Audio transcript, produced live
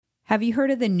Have you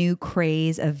heard of the new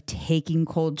craze of taking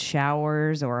cold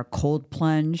showers or a cold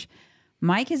plunge?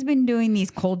 Mike has been doing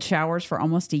these cold showers for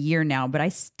almost a year now, but I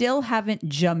still haven't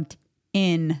jumped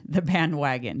in the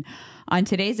bandwagon. On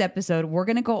today's episode, we're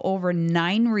going to go over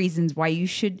 9 reasons why you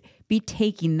should be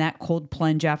taking that cold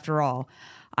plunge after all.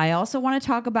 I also want to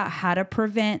talk about how to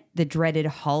prevent the dreaded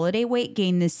holiday weight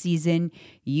gain this season.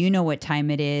 You know what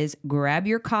time it is. Grab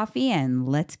your coffee and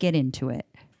let's get into it.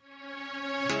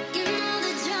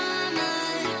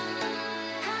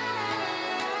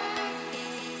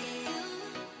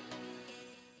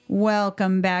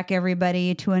 Welcome back,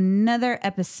 everybody, to another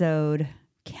episode,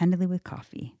 Candidly with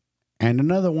Coffee. And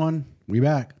another one. We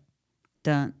back.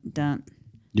 Dun, dun.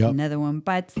 Yep. Another one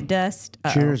bites the dust.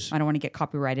 Uh-oh. Cheers. I don't want to get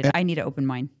copyrighted. I need to open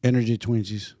mine. Energy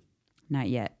Twinsies. Not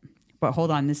yet. But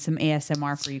hold on. This is some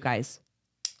ASMR for you guys.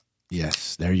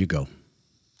 Yes, there you go.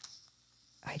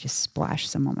 I just splashed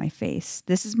some on my face.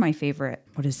 This is my favorite.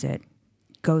 What is it?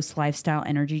 Ghost Lifestyle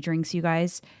energy drinks, you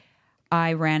guys.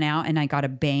 I ran out and I got a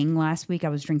Bang last week. I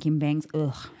was drinking Bangs.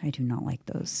 Ugh, I do not like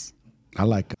those. I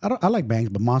like Bangs,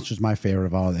 but Monster's my favorite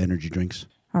of all the energy drinks.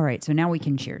 All right, so now we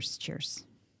can cheers. Cheers.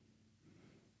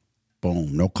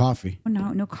 Boom. No coffee. Oh,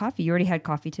 no coffee. You already had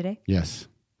coffee today? Yes.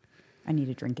 I need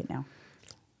to drink it now.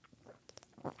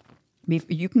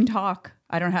 You can talk.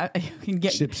 I don't have. You can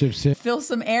get Sip, sip, sip. Fill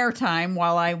some air time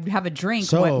while I have a drink.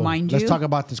 So mind you? let's talk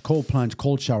about this cold plunge,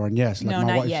 cold shower, and yes, like No, my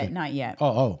not wife yet. said. Not yet.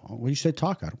 Oh, well, you said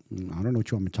talk. I don't know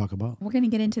what you want me to talk about. We're gonna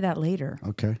get into that later.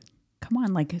 Okay. Come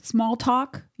on, like small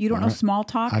talk. You don't know small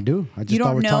talk? I do. I just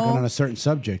thought we're talking on a certain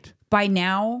subject. By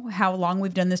now, how long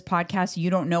we've done this podcast, you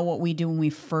don't know what we do when we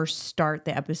first start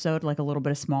the episode, like a little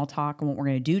bit of small talk and what we're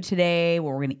gonna do today,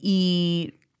 what we're gonna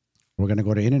eat. We're gonna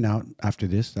go to In-N-Out after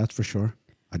this. That's for sure.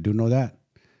 I do know that.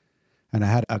 And I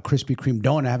had a Krispy Kreme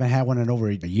donut. I haven't had one in over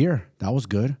a year. That was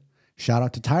good. Shout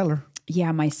out to Tyler.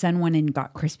 Yeah, my son went and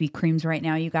got Krispy Kremes right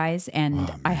now, you guys. And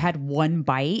I had one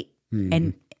bite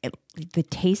and the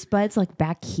taste buds like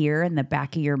back here in the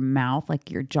back of your mouth, like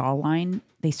your jawline,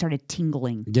 they started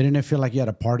tingling. Didn't it feel like you had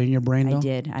a party in your brain, though? I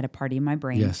did. I had a party in my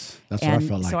brain. Yes, that's what I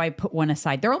felt like. So I put one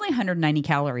aside. They're only 190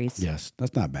 calories. Yes,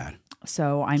 that's not bad.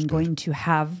 So I'm going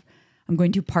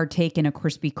to partake in a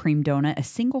Krispy Kreme donut, a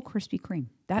single Krispy Kreme.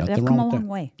 That's come a long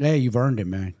way. Hey, you've earned it,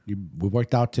 man. We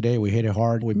worked out today. We hit it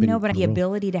hard. But the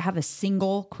ability to have a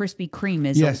single Krispy Kreme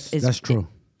is that's true.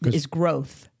 Is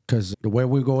growth. Because the way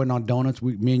we go in on donuts,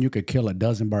 me and you could kill a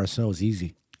dozen by ourselves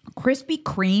easy. Krispy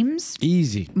Kremes?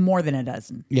 Easy. More than a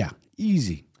dozen. Yeah,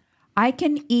 easy. I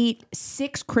can eat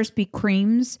 6 Krispy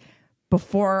Kremes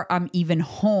before I'm even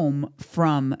home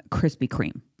from Krispy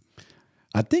Kreme.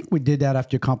 I think we did that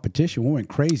after your competition. We went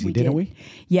crazy, didn't we?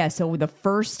 Yeah. So the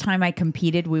first time I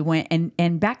competed, we went,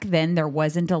 and back then there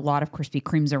wasn't a lot of Krispy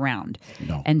Kremes around.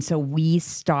 No. And so we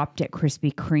stopped at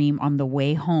Krispy Kreme on the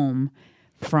way home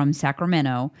from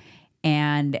Sacramento.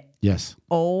 And yes,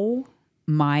 oh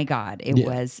my God, it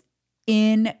was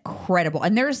incredible.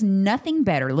 And there's nothing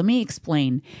better, let me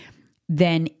explain,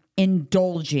 than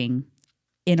indulging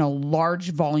in a large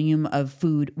volume of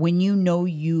food when you know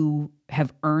you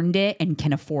have earned it and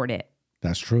can afford it.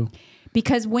 That's true.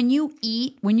 Because when you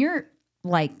eat, when you're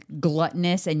like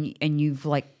gluttonous and you've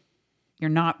like, you're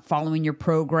not following your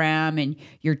program and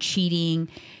you're cheating,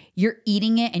 you're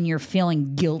eating it and you're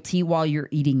feeling guilty while you're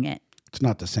eating it. It's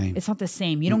not the same. It's not the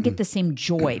same. You don't get the same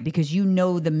joy because you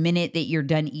know the minute that you're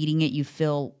done eating it, you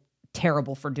feel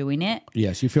terrible for doing it.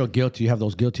 Yes, you feel guilty. You have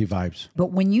those guilty vibes.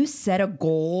 But when you set a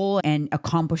goal and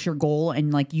accomplish your goal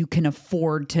and like you can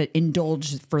afford to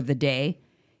indulge for the day,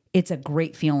 it's a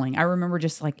great feeling. I remember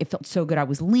just like it felt so good. I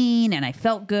was lean and I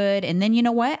felt good. And then you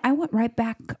know what? I went right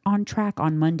back on track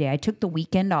on Monday. I took the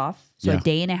weekend off. So a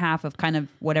day and a half of kind of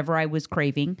whatever I was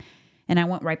craving. And I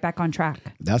went right back on track.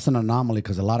 That's an anomaly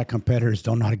because a lot of competitors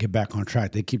don't know how to get back on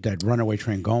track. They keep that runaway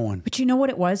train going. But you know what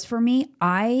it was for me?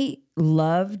 I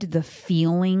loved the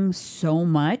feeling so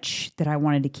much that I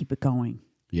wanted to keep it going.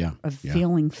 Yeah. Of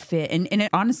feeling fit. And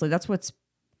honestly, that's what's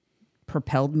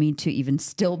propelled me to even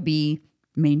still be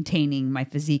maintaining my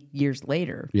physique years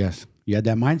later. Yes. You had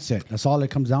that mindset. That's all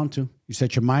it comes down to. You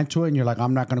set your mind to it and you're like,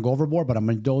 I'm not going to go overboard, but I'm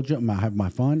going to indulge it. I'm going to have my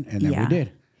fun. And then we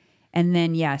did. And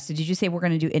then, so did you say we're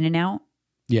going to do In-N-Out?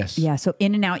 Yes. Yeah. So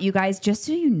In-N-Out, you guys, just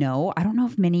so you know, I don't know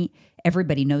if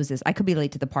everybody knows this. I could be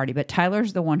late to the party, but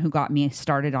Tyler's the one who got me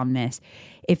started on this.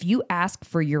 If you ask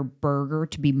for your burger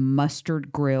to be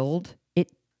mustard grilled,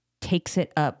 it takes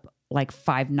it up like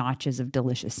 5 notches of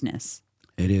deliciousness.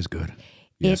 It is good.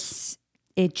 Yes.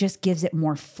 It just gives it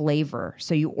more flavor.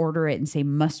 So you order it and say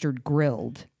mustard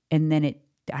grilled, and then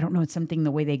I don't know, it's something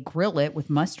the way they grill it with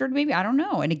mustard, maybe. I don't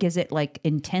know. And it gives it like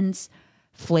intense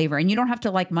flavor. And you don't have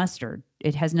to like mustard.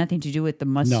 It has nothing to do with the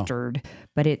mustard,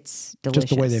 but it's delicious.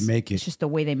 Just the way they make it. It's just the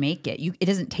way they make it. It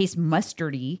doesn't taste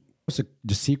mustardy. What's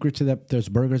the secret to those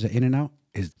burgers at In-N-Out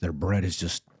is their bread is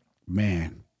just,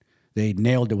 man, they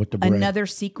nailed it with the bread. Another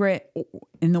secret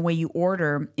in the way you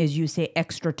order is you say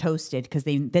extra toasted because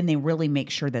then they really make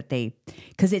sure that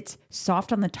because it's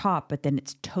soft on the top, but then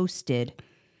it's toasted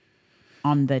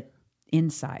on the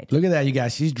inside. Look at that, you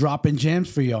guys. She's dropping gems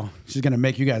for y'all. She's going to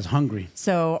make you guys hungry.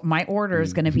 So my order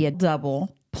is going to be a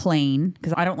double plain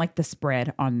because I don't like the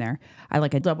spread on there. I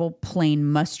like a double plain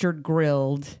mustard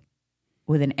grilled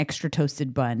with an extra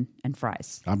toasted bun and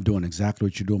fries. I'm doing exactly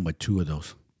what you're doing, but 2 of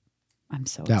those. I'm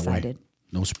so That excited. way.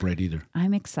 No spread either.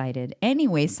 I'm excited.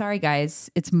 Anyway, sorry guys.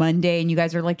 It's Monday and you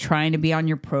guys are like trying to be on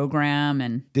your program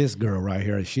and This girl right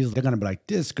here, they're going to be like,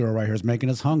 this girl right here is making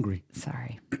us hungry.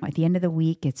 sorry. At the end of the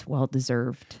week, it's well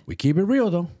deserved. We keep it real,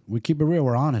 though. We keep it real.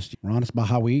 We're honest. We're honest about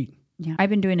how we eat. Yeah. I've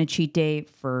been doing a cheat day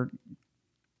for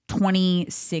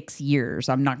 26 years.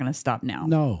 I'm not going to stop now.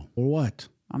 No. Or what?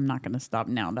 I'm not going to stop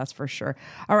now. That's for sure.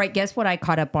 All right. Guess what I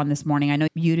caught up on this morning? I know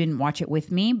you didn't watch it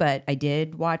with me, but I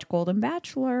did watch Golden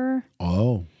Bachelor.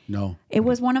 Oh, no. It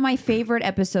was one of my favorite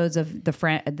episodes of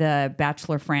the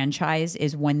Bachelor franchise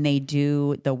is when they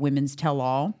do the women's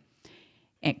tell-all.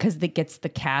 Because it gets the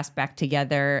cast back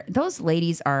together. Those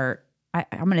ladies are,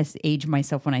 I'm going to age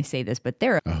myself when I say this, but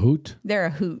they're A hoot? a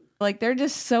hoot. Like, they're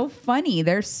just so funny.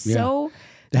 They're so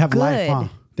They have good. life, huh?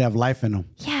 They have life in them.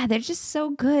 Yeah, they're just so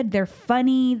good. They're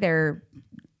funny. They're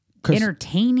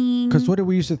entertaining. Because what did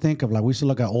we used to think of? Like, we used to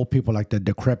look at old people like they're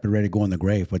decrepit, ready to go in the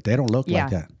grave, but they don't look Yeah.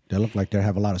 like that. They look like they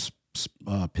have a lot of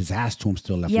pizzazz to them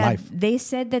still left. Yeah, Life. they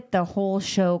said that the whole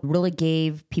show really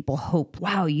gave people hope.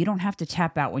 Wow, you don't have to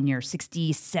tap out when you're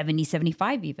 60, 70,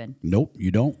 75 even. Nope,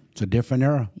 you don't. It's a different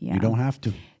era. Yeah. You don't have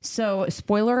to. So,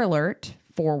 spoiler alert,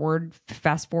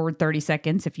 fast forward 30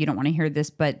 seconds if you don't want to hear this,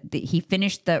 but he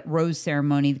finished the rose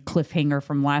ceremony, the cliffhanger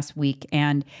from last week.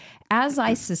 And as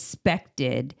I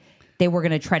suspected, they were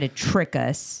going to try to trick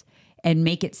us and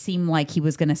make it seem like he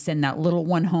was going to send that little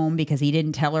one home because he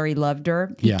didn't tell her he loved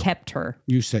her. He kept her.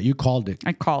 You called it.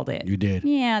 I called it. You did.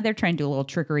 Yeah, they're trying to do a little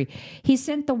trickery. He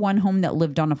sent the one home that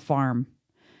lived on a farm.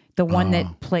 The one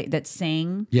that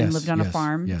sang Yes, and lived on a yes,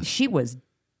 farm. yes. She was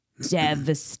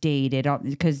devastated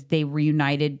because they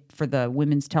reunited for the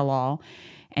women's tell-all.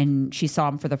 And she saw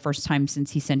him for the first time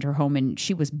since he sent her home. And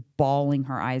she was bawling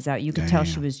her eyes out. You could tell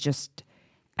she was just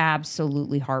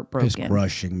absolutely heartbroken. It's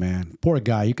crushing, man. Poor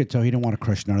guy. You could tell he didn't want to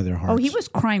crush none of their hearts. Oh, he was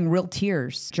crying real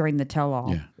tears during the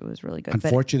tell-all. Yeah. It was really good.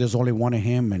 Unfortunately, there's only one of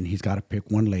him, and he's got to pick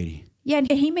one lady. Yeah,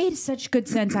 and he made such good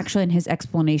sense actually in his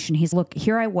explanation. Look,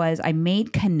 here I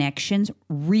made connections,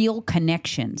 real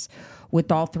connections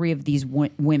with all 3 of these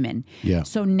women. Yeah.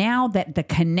 So now that the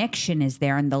connection is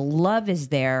there and the love is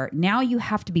there, now you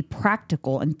have to be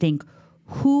practical and think,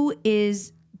 who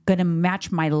is going to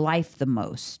match my life the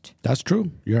most? That's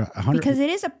true. You're 100%. Because it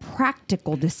is a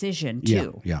practical decision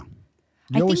too. Yeah.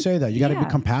 You always say that. You got to yeah. be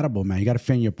compatible, man. You got to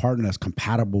find your partner that's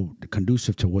compatible,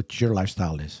 conducive to what your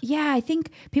lifestyle is. Yeah, I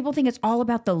think people think it's all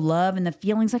about the love and the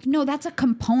feelings. Like, no, that's a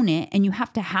component and you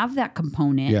have to have that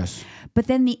component. Yes. But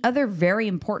then the other very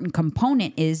important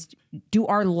component is, do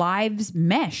our lives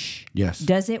mesh? Yes.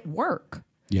 Does it work?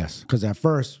 Yes. Because at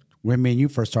first, when me and you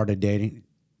first started dating,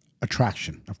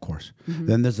 attraction, of course. Mm-hmm.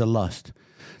 Then there's the lust.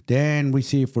 Then we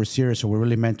see if we're serious or we're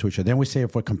really meant to each other. Then we say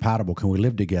if we're compatible. Can we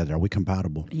live together? Are we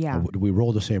compatible? Yeah. Do we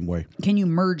roll the same way? Can you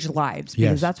merge lives?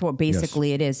 Because Yes. that's what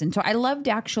basically it is. And so I loved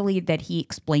actually that he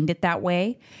explained it that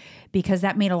way because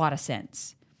that made a lot of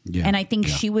sense. Yeah. And I think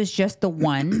she was just the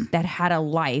one that had a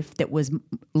life that was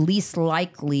least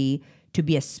likely to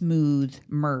be a smooth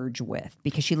merge with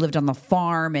because she lived on the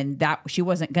farm and that she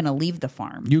wasn't going to leave the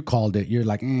farm. You called it. You're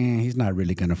like, he's not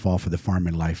really going to fall for the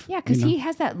farming life. Yeah, because he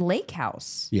has that lake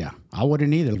house. Yeah, I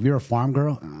wouldn't either. If you're a farm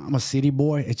girl, I'm a city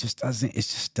boy. It just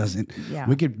doesn't. Yeah.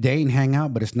 We could date and hang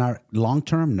out, but it's not long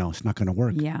term. No, it's not going to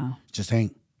work. Yeah. It just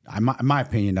ain't. In my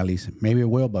opinion, at least. Maybe it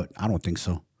will, but I don't think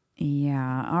so.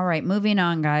 Yeah. All right. Moving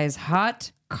on, guys.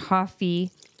 Hot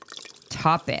coffee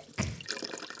topic.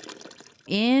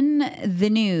 In the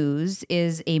news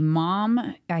is a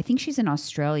mom, I think she's in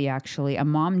Australia actually. A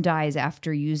mom dies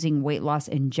after using weight loss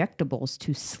injectables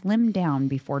to slim down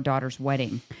before daughter's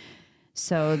wedding.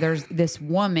 So there's this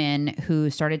woman who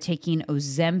started taking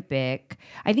Ozempic.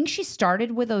 I think she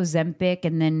started with Ozempic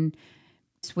and then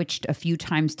switched a few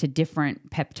times to different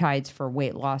peptides for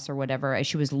weight loss or whatever. As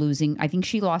she was losing, I think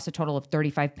she lost a total of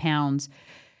 35 pounds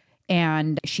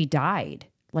and she died.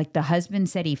 Like the husband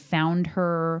said he found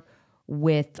her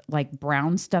with like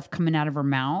brown stuff coming out of her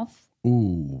mouth.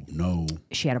 Ooh, no.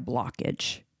 She had a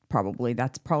blockage. probably.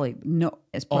 That's probably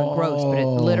it's probably gross, but it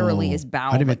literally is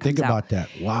bowel. I didn't even that think comes about out. that.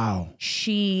 Wow.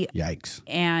 Yikes.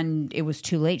 And it was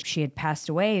too late. She had passed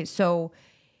away. So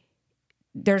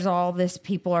there's all this,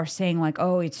 people are saying like,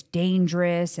 oh, it's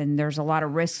dangerous and there's a lot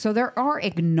of risks. So there are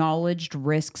acknowledged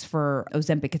risks for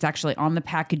Ozempic. It's actually on the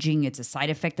packaging. It's a side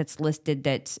effect that's listed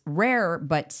that's rare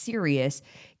but serious.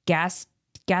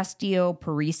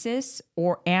 Gastroparesis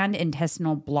and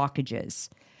intestinal blockages.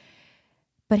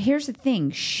 But here's the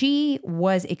thing. She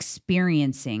was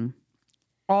experiencing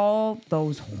all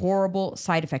those horrible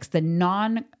side effects, the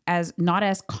not as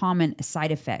common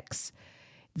side effects,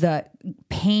 the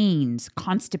pains,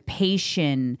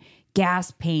 constipation,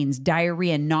 gas pains,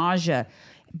 diarrhea, nausea,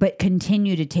 but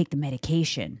continue to take the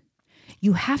medication.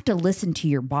 You have to listen to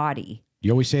your body.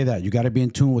 You always say that. You got to be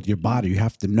in tune with your body. You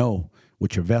have to know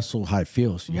with your vessel how it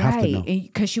feels. You have to know.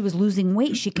 Because she was losing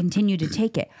weight, she continued to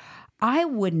take it. I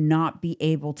would not be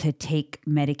able to take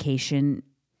medication,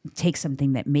 take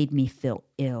something that made me feel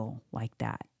ill like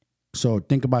that. So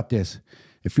think about this.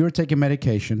 If you were taking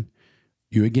medication,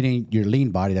 you were getting your lean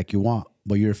body like you want,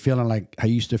 but you're feeling like how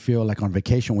you used to feel like on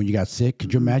vacation when you got sick.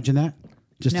 Could you imagine that?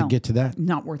 Just to get to that?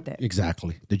 Not worth it.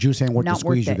 Exactly. The juice ain't worth the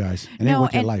squeeze, you guys. It ain't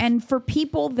worth your life. And for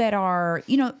people that are,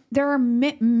 there are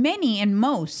many and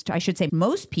most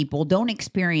people don't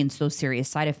experience those serious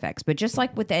side effects. But just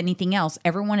like with anything else,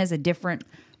 everyone has a different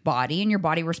body and your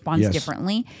body responds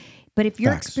differently. But if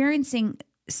you're experiencing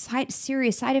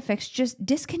serious side effects, just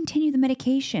discontinue the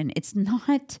medication. It's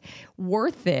not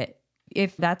worth it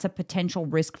if that's a potential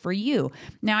risk for you.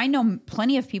 Now, I know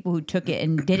plenty of people who took it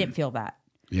and didn't feel that.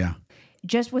 Yeah.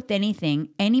 Just with anything,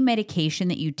 any medication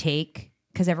that you take,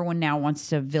 because everyone now wants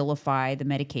to vilify the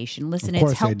medication. Listen,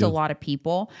 it's helped a lot of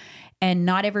people, and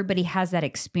not everybody has that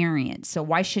experience. So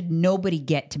why should nobody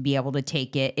get to be able to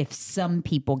take it if some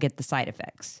people get the side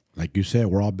effects? Like you said,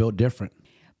 we're all built different.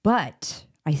 But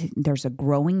I think there's a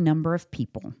growing number of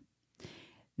people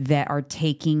that are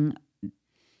taking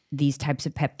these types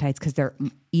of peptides because they're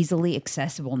easily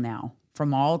accessible now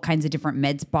from all kinds of different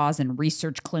med spas and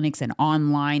research clinics and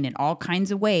online and all kinds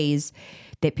of ways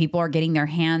that people are getting their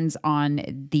hands on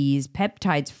these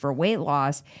peptides for weight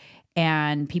loss,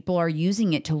 and people are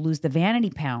using it to lose the vanity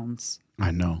pounds.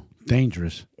 I know.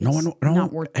 Dangerous.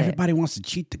 Not worth it. Everybody wants to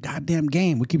cheat the goddamn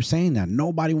game. We keep saying that.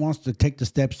 Nobody wants to take the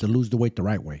steps to lose the weight the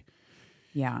right way.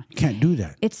 Yeah. You can't do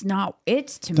that. It's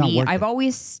me, I've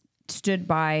always stood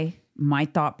by my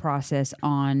thought process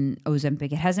on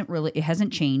Ozempic. It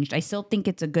hasn't changed. I still think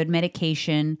it's a good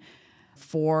medication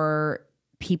for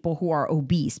people who are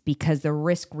obese because the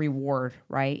risk reward,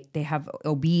 right? They have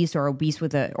obese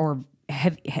with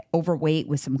overweight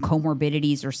with some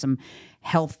comorbidities or some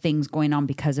health things going on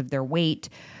because of their weight.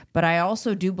 But I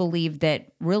also do believe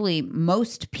that really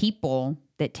most people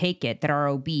that take it that are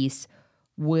obese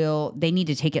they need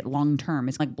to take it long term.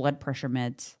 It's like blood pressure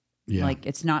meds. Yeah. Like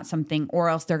it's not something, or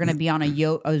else they're going to be on a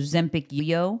Ozempic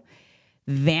yo.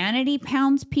 Vanity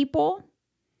pounds people,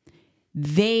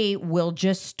 they will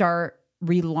just start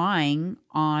relying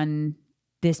on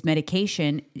this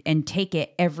medication and take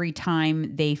it every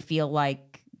time they feel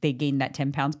like they gain that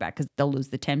 10 pounds back, because they'll lose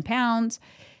the 10 pounds.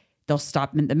 They'll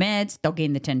stop the meds. They'll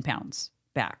gain the 10 pounds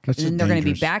back. And then they're going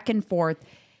to be back and forth.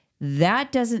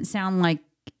 That doesn't sound like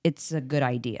it's a good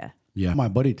idea. Yeah. My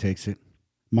buddy takes it.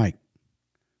 Mike.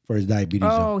 For his diabetes.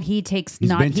 Oh, he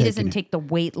doesn't take the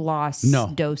weight loss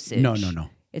dosage. No.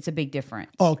 It's a big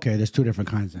difference. Okay, there's two different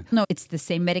kinds then. No, it's the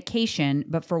same medication,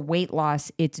 but for weight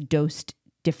loss, it's dosed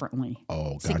differently.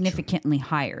 Oh, gotcha. Significantly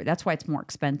higher. That's why it's more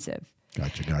expensive.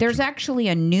 Gotcha. There's actually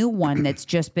a new one that's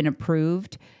just been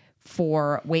approved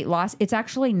for weight loss. It's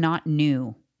actually not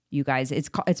new, you guys. It's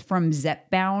from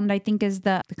Zepbound, I think is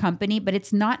the company, but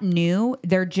it's not new.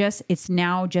 It's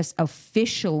now just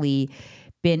officially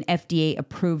been FDA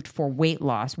approved for weight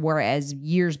loss, whereas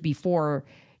years before,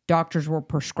 doctors were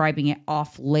prescribing it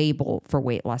off label for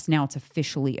weight loss. Now it's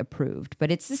officially approved,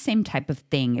 but it's the same type of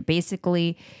thing.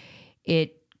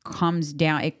 It calms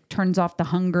down, it turns off the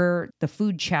hunger, the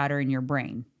food chatter in your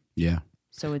brain. Yeah.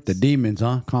 So it's the demons,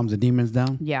 huh? Calms the demons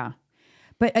down. Yeah.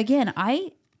 But again,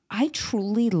 I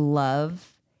truly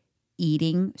love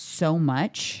eating so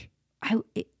much.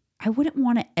 I wouldn't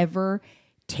want to ever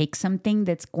take something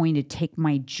that's going to take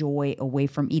my joy away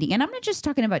from eating. And I'm not just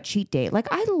talking about cheat day. Like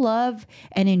I love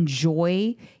and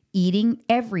enjoy eating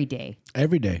every day.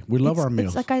 Every day. We love our meals.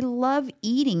 It's like I love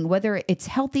eating, whether it's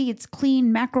healthy, it's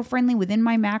clean, macro friendly within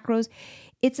my macros.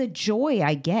 It's a joy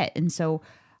I get. And so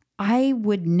I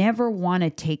would never want to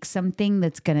take something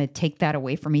that's going to take that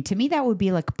away from me. To me, that would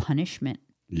be like punishment.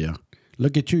 Yeah.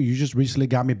 Look at you. You just recently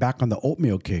got me back on the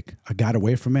oatmeal kick. I got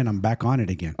away from it. And I'm back on it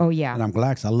again. Oh, yeah. And I'm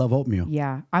glad 'cause I love oatmeal.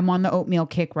 Yeah. I'm on the oatmeal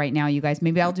kick right now, you guys.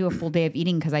 Maybe I'll do a full day of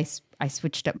eating because I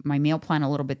switched up my meal plan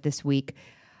a little bit this week.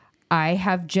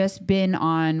 I've been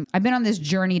on this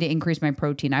journey to increase my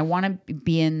protein. I want to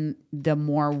be in the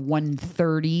more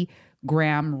 130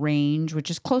 gram range,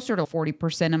 which is closer to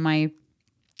 40%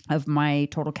 of my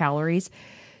total calories.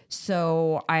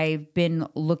 So I've been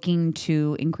looking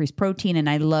to increase protein, and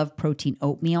I love protein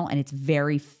oatmeal, and it's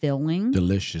very filling.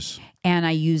 Delicious. And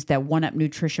I use that 1UP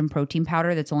Nutrition protein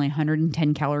powder that's only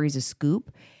 110 calories a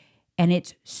scoop. And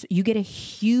you get a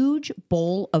huge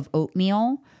bowl of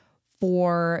oatmeal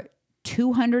for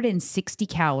 260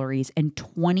 calories and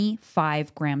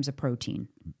 25 grams of protein.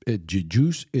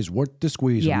 Juice is worth the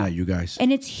squeeze on that, you guys.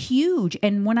 And it's huge.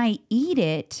 And when I eat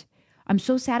it, I'm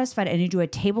so satisfied. And I do a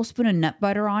tablespoon of nut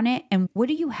butter on it. And what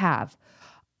do you have?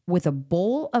 With a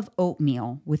bowl of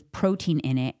oatmeal with protein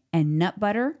in it and nut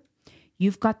butter,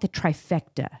 you've got the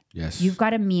trifecta. Yes. You've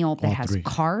got a meal that has three.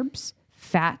 carbs,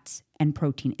 fats, and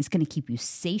protein. It's going to keep you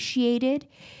satiated.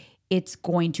 It's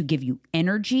going to give you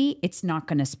energy. It's not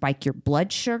going to spike your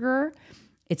blood sugar.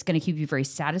 It's going to keep you very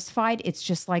satisfied. It's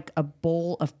just like a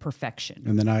bowl of perfection.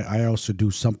 And then I also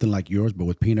do something like yours, but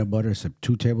with peanut butter. It's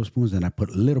 2 tablespoons, and I put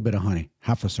a little bit of honey,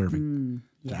 half a serving,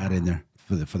 to add in there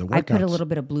for the workouts. I put a little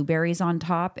bit of blueberries on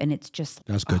top, and it's just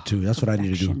That's good too. That's perfection. what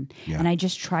I need to do. Yeah. And I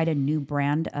just tried a new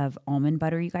brand of almond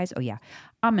butter, you guys. Oh yeah,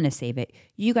 I'm gonna save it.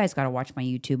 You guys got to watch my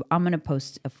YouTube. I'm gonna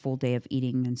post a full day of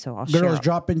eating, and so I'll share. Girls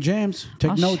dropping gems.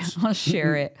 Take notes. I'll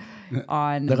share it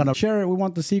on They're gonna share it. We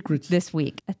want the secrets. this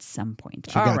week at some point.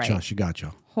 She All got right. y'all. She got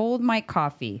y'all. Hold my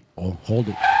coffee. Oh, hold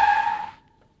it.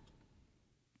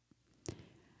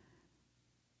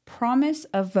 Promise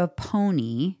of a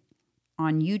Pony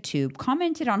on YouTube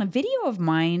commented on a video of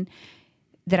mine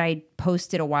that I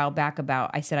posted a while back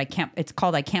about. I said, it's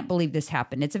called I Can't Believe This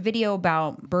Happened. It's a video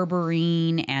about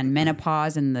berberine and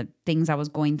menopause and the things I was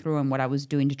going through and what I was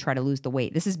doing to try to lose the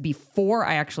weight. This is before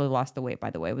I actually lost the weight,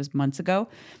 by the way. It was months ago.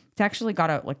 It's actually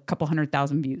got a couple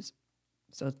 100,000 views.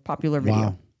 So it's a popular video.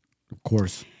 Wow. Of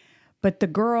course. But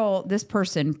this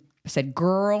person said,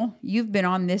 girl, you've been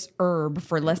on this herb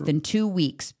for less than 2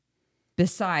 weeks.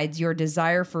 Besides your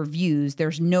desire for views,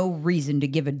 there's no reason to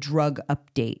give a drug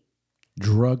update.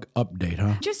 Drug update,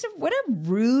 huh? What a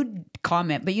rude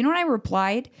comment. But you know what I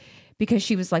replied? Because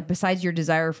she was like, besides your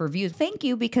desire for views, thank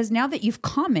you. Because now that you've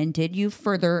commented, you've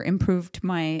further improved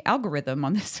my algorithm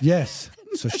on this. Yes.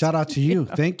 So shout out to you.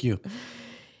 Thank you.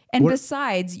 And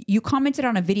besides, you commented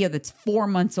on a video that's 4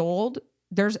 months old.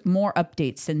 There's more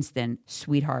updates since then,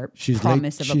 sweetheart. She's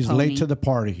Promise of a pony. She's late to the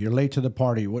party. You're late to the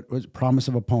party. What was promise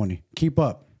of a pony? Keep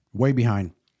up. Way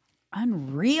behind.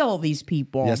 Unreal, these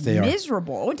people. Yes, they are.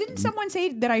 Miserable. Oh, didn't someone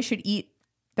say that I should eat?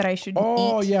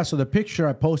 Oh, yeah. So the picture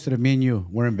I posted of me and you,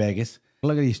 we're in Vegas.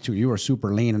 Look at these two. You were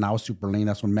super lean and I was super lean.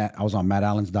 That's when I was on Matt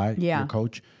Allen's diet, your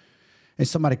coach. And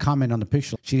somebody commented on the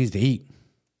picture, she needs to eat.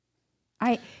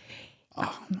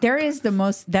 That is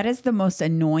the most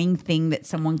annoying thing that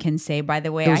someone can say, by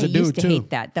the way. It was I a dude, used to too. hate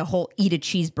that. The whole eat a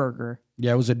cheeseburger.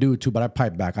 Yeah, it was a dude too, but I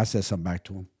piped back. I said something back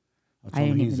to him. I told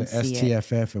him didn't he's even an see it.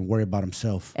 STFF and worry about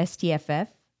himself. STFF?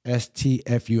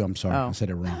 STFU. I'm sorry. Oh. I said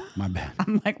it wrong. My bad.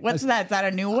 I'm like, what's that? Is that a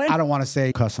new one? I don't want to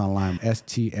say cuss online.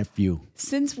 STFU.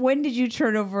 Since when did you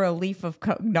turn over a leaf of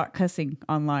not cussing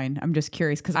online? I'm just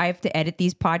curious because I have to edit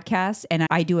these podcasts and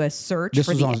I do a search This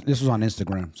was on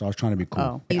Instagram, so I was trying to be cool.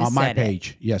 Oh, you on my said it.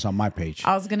 page. Yes, on my page.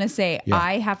 I was going to say, Yeah.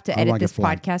 I have to I don't edit wanna this get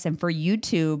flagged. podcast. And for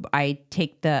YouTube,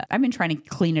 I've been trying to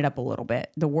clean it up a little bit.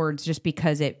 The words, just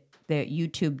because the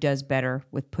YouTube does better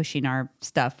with pushing our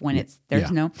stuff when there's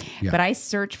no. Yeah. But I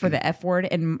search for the F word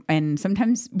and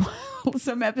sometimes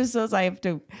some episodes I have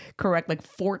to correct like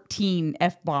 14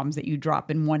 F bombs that you drop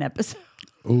in one episode.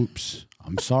 Oops.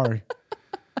 I'm sorry.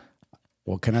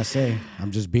 What can I say?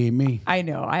 I'm just being me. I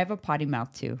know. I have a potty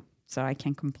mouth too, so I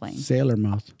can't complain. Sailor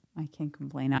mouth. I can't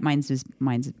complain. Mine's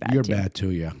bad. You're too. bad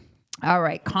too, yeah. All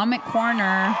right, comment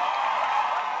corner.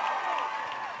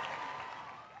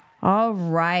 All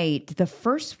right. The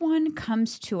first one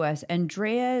comes to us.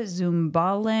 Andrea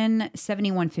Zumbalin,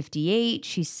 7158.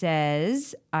 She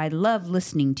says, I love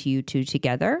listening to you two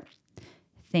together.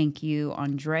 Thank you,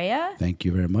 Andrea. Thank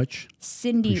you very much.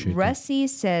 Cindy Appreciate Russi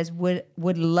says, would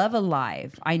love a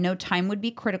live. I know time would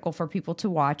be critical for people to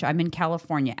watch. I'm in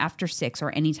California after 6 or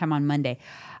anytime on Monday.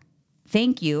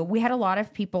 Thank you. We had a lot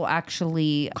of people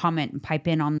actually comment and pipe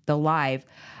in on the live.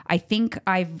 I think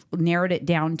I've narrowed it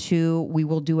down to we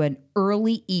will do an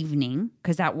early evening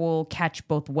because that will catch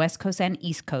both West Coast and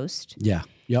East Coast. Yeah.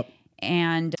 Yep.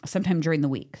 And sometime during the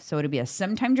week. So it'll be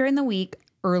sometime during the week,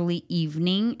 early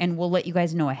evening, and we'll let you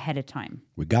guys know ahead of time.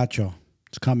 We got y'all.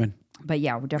 It's coming. But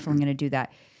yeah, we're definitely going to do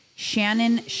that.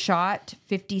 Shannon Shot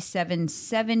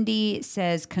 5770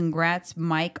 says, "Congrats,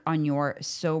 Mike, on your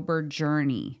sober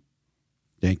journey."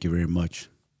 Thank you very much.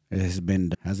 It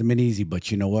hasn't been easy, but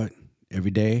you know what?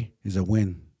 Every day is a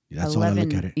win. That's all I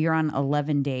look at it. You're on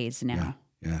 11 days now.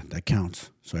 Yeah, that counts.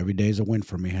 So every day is a win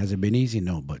for me. Hasn't been easy,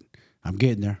 no, but I'm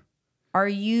getting there. Are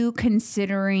you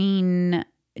considering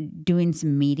doing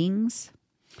some meetings?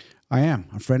 I am.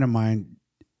 A friend of mine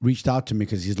reached out to me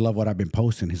because he's loved what I've been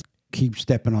posting. He's keep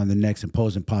stepping on the necks and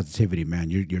posing positivity,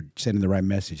 man. You're sending the right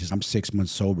messages. I'm 6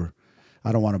 months sober.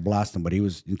 I don't want to blast him, but he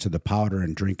was into the powder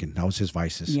and drinking. That was his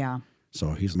vices. Yeah.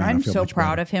 So he's, man, I'm I feel so much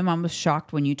proud better. of him. I was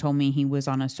shocked when you told me he was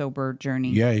on a sober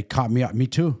journey. Yeah, he caught me up. Me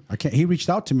too. He reached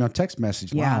out to me on text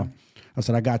message. Yeah. Wow. I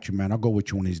said, I got you, man. I'll go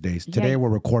with you one of these days. Today we're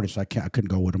recording, so I couldn't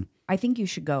go with him. I think you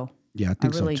should go. Yeah, I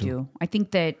think really so too. do. I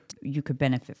think that you could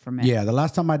benefit from it. Yeah, the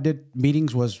last time I did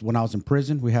meetings was when I was in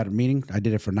prison. We had a meeting. I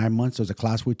did it for 9 months. It was a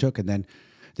class we took, and then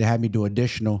they had me do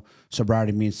additional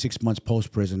sobriety meetings 6 months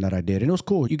post-prison that I did. And it was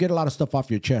cool. You get a lot of stuff off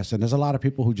your chest, and there's a lot of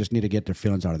people who just need to get their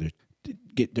feelings out of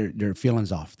their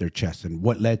feelings off their chest and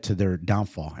what led to their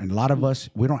downfall. And a lot of us,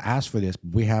 we don't ask for this.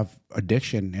 We have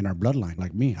addiction in our bloodline,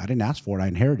 like me. I didn't ask for it. I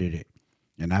inherited it.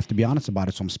 And I have to be honest about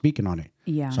it, so I'm speaking on it.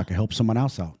 Yeah. So I can help someone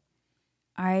else out.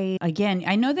 I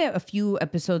know that a few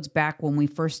episodes back when we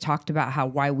first talked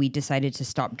about why we decided to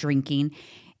stop drinking,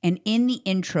 and in the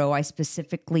intro, I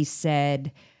specifically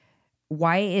said,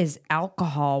 why is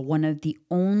alcohol one of the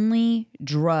only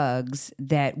drugs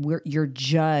that you're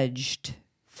judged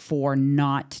for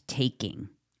not taking?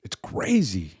 It's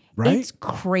crazy, right? It's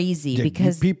crazy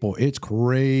because people, it's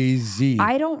crazy.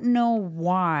 I don't know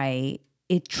why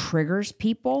it triggers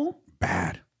people.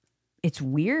 Bad. It's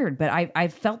weird, but I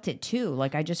felt it too.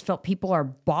 Like I just felt people are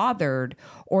bothered,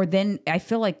 or then I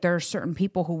feel like there are certain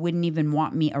people who wouldn't even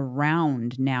want me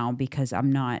around now because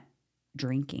I'm not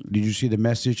drinking. Did you see the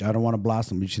message? I don't want to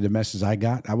blast him. Did you see the message I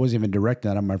got? I wasn't even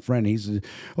directing that on my friend. He said,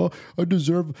 "Oh, I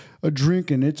deserve a drink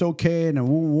and it's okay." And I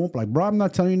won't. Like, bro, I'm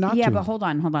not telling you not to. Yeah, but hold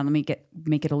on. Let me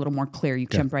make it a little more clear. You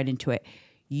jumped right into it.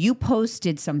 You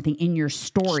posted something in your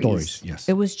stories. Yes.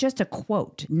 It was just a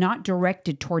quote, not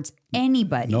directed towards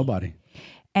anybody. Nobody.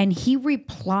 And he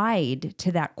replied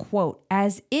to that quote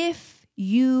as if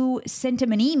you sent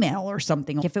him an email or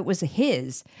something, like if it was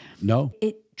his. No.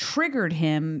 It triggered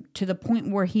him to the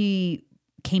point where he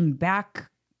came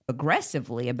back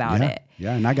aggressively about it.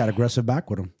 Yeah, and I got aggressive back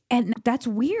with him. And that's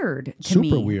weird to me.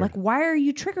 Super weird. Like, why are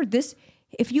you triggered?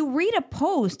 If you read a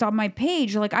post on my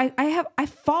page, like I have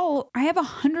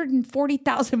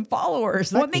 140,000 followers.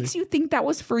 Exactly. What makes you think that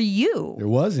was for you? It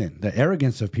wasn't. The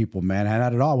arrogance of people, man.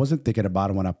 Not at all. I wasn't thinking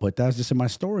about it when I put that. It was just in my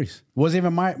stories. It wasn't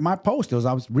even my post.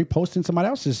 I was reposting somebody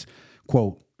else's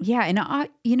quote. Yeah, and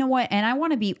you know what? And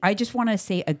I just want to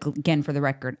say again for the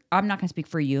record, I'm not going to speak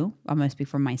for you. I'm going to speak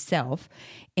for myself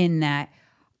in that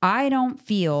I don't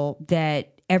feel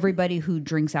that everybody who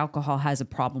drinks alcohol has a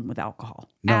problem with alcohol.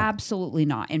 No. Absolutely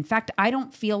not. In fact, I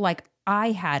don't feel like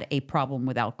I had a problem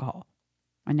with alcohol.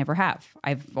 I never have.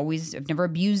 I've never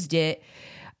abused it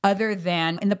other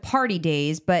than in the party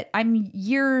days, but I'm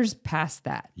years past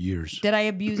that. Years. Did I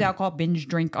abuse alcohol, binge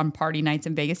drink on party nights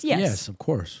in Vegas? Yes. Yes, of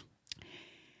course.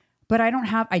 But I don't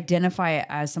identify it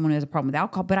as someone who has a problem with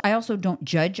alcohol, but I also don't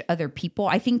judge other people.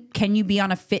 I think, can you be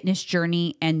on a fitness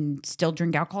journey and still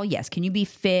drink alcohol? Yes. Can you be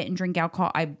fit and drink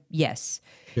alcohol? Yes.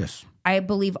 Yes. I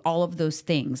believe all of those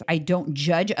things. I don't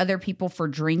judge other people for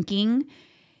drinking.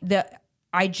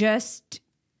 I just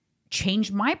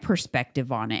change my perspective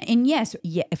on it. And yes,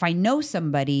 if I know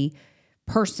somebody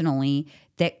personally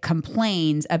that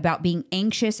complains about being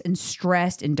anxious and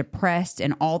stressed and depressed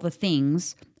and all the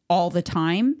things all the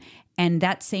time, and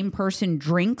that same person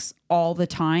drinks all the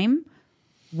time,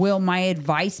 will my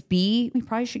advice be, we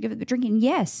probably should give it the drinking?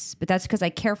 Yes, but that's because I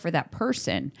care for that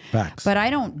person. Facts. But I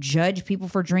don't judge people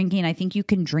for drinking. I think you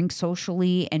can drink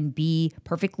socially and be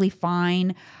perfectly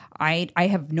fine. I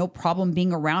have no problem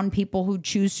being around people who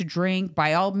choose to drink.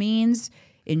 By all means,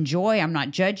 enjoy. I'm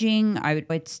not judging.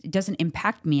 It doesn't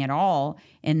impact me at all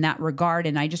in that regard.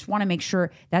 And I just want to make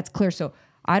sure that's clear. So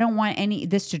I don't want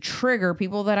this to trigger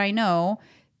people that I know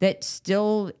that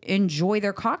still enjoy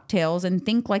their cocktails and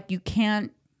think like you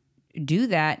can't do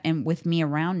that and with me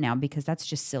around now, because that's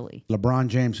just silly. LeBron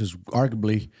James is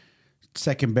arguably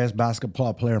second best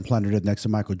basketball player on planet Earth next to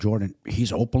Michael Jordan.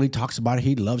 He's openly talks about it.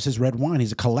 He loves his red wine.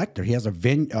 He's a collector. He has a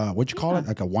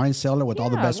like a wine cellar with all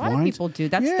the best wines. A lot of people do.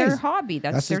 That's their hobby.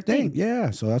 That's their his thing.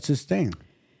 Yeah, so that's his thing.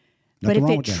 But if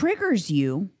it triggers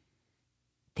you,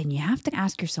 then you have to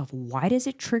ask yourself, why does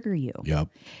it trigger you? Yep.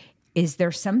 Is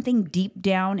there something deep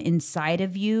down inside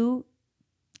of you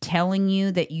telling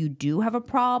you that you do have a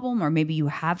problem, or maybe you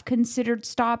have considered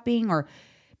stopping, or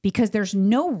because there's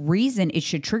no reason it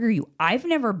should trigger you. I've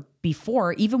never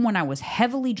before, even when I was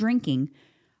heavily drinking,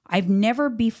 I've never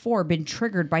before been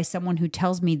triggered by someone who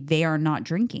tells me they are not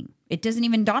drinking. It doesn't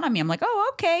even dawn on me. I'm like, oh,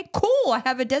 okay, cool. I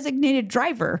have a designated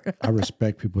driver. I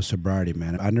respect people's sobriety,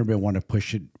 man. I've never been one to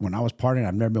push it. When I was partying,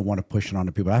 I've never been one to push it on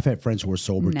the people. I've had friends who were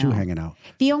sober too, hanging out.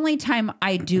 The only time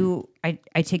I do, I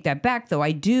take that back though.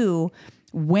 I do,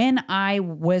 when I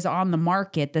was on the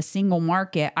market, the single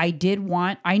market, I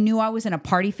knew I was in a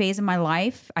party phase of my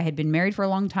life. I had been married for a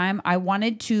long time. I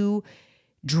wanted to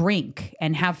drink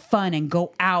and have fun and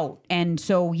go out. And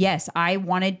so, yes, I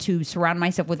wanted to surround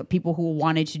myself with people who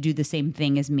wanted to do the same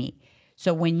thing as me.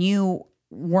 So when you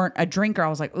weren't a drinker, I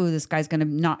was like, oh, this guy's going to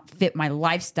not fit my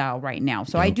lifestyle right now.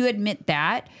 So I do admit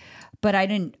that, but I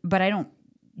don't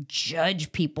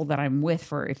judge people that I'm with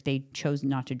for if they chose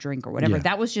not to drink or whatever.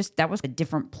 That was a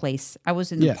different place. I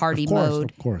was in the party mode.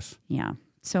 Of course. Yeah.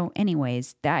 So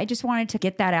anyways, I just wanted to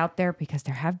get that out there because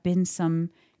there have been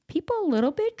some people a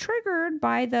little bit triggered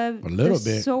by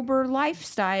the sober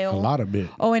lifestyle. A lot of bit.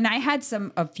 Oh, and I had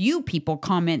a few people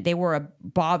comment they were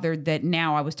bothered that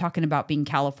now I was talking about being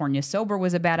California sober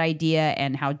was a bad idea,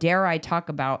 and how dare I talk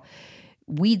about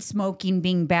weed smoking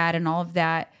being bad and all of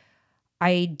that.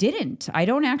 I didn't. I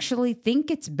don't actually think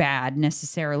it's bad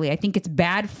necessarily. I think it's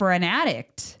bad for an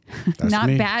addict, not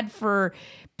bad for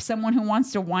someone who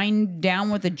wants to wind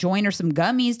down with a joint or some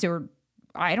gummies.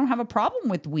 I don't have a problem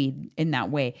with weed in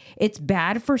that way. It's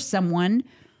bad for someone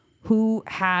who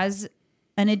has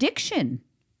an addiction.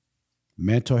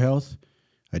 Mental health,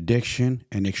 addiction,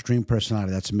 and extreme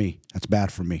personality. That's me. That's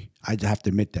bad for me. I have to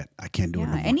admit that. I can't do it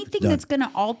no more. Anything that's going to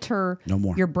alter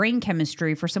your brain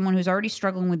chemistry for someone who's already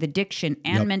struggling with addiction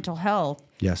and mental health.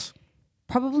 Yes.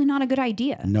 Probably not a good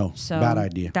idea. No, bad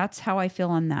idea. That's how I feel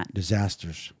on that.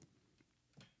 Disasters.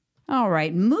 All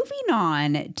right, moving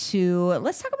on to,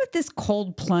 let's talk about this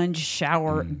cold plunge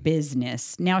shower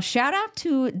business. Now, shout out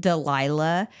to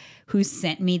Delilah, who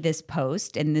sent me this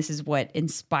post, and this is what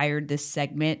inspired this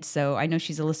segment. So I know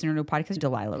she's a listener to a podcast,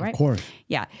 Delilah, right? Of course.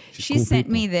 Yeah. She sent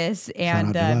me this,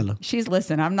 and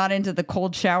listen, I'm not into the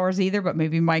cold showers either, but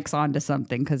maybe Mike's onto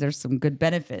something because there's some good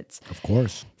benefits. Of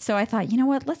course. So I thought, you know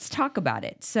what, let's talk about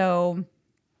it. So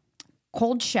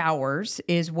cold showers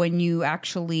is when you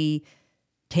actually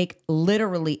take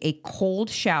literally a cold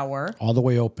shower. All the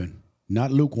way open.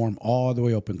 Not lukewarm, all the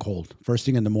way open cold. First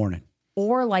thing in the morning.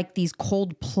 Or like these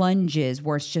cold plunges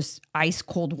where it's just ice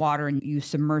cold water and you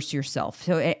submerge yourself.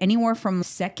 So anywhere from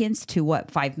seconds to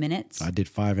 5 minutes? I did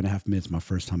 5.5 minutes my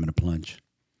first time in a plunge.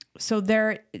 So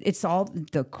it's all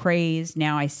the craze.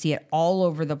 Now I see it all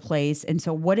over the place. And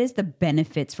so what is the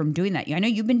benefits from doing that? I know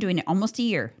you've been doing it almost a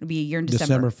year. It'll be a year in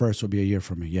December. December 1st will be a year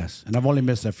for me, yes. And I've only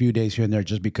missed a few days here and there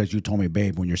just because you told me,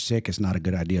 babe, when you're sick, it's not a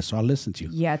good idea. So I'll listen to you.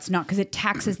 Yeah, it's not because it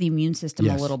taxes the immune system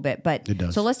a little bit. But it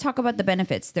does. So let's talk about the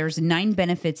benefits. There's 9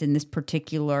 benefits in this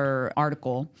particular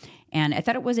article. And I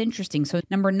thought it was interesting. So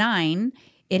number 9,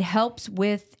 it helps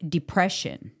with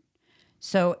depression.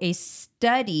 So a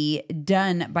study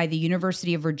done by the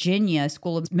University of Virginia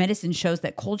School of Medicine shows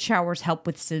that cold showers help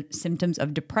with symptoms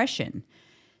of depression.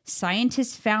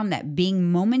 Scientists found that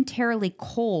being momentarily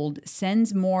cold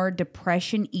sends more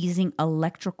depression-easing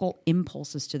electrical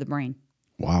impulses to the brain.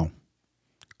 Wow.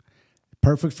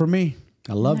 Perfect for me.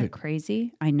 I love Isn't it. that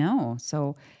crazy? I know.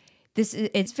 So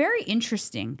it's very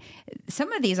interesting.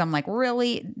 Some of these I'm like,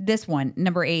 really? This one,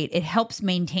 number 8, it helps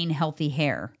maintain healthy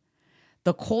hair.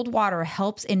 The cold water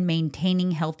helps in maintaining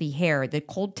healthy hair. The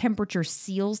cold temperature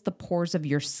seals the pores of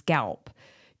your scalp.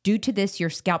 Due to this,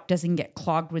 your scalp doesn't get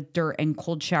clogged with dirt, and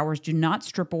cold showers do not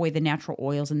strip away the natural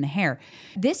oils in the hair.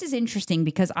 This is interesting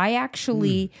because I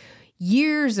actually,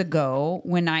 years ago,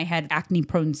 when I had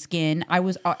acne-prone skin, I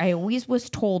always was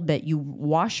told that you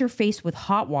wash your face with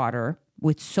hot water,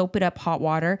 with soap it up hot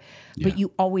water, but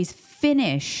you always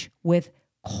finish with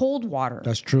cold water.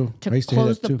 That's true. To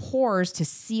close the pores, to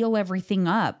seal everything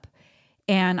up.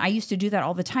 And I used to do that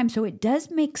all the time. So it does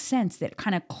make sense that it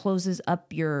kind of closes up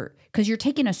because you're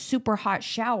taking a super hot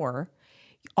shower,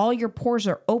 all your pores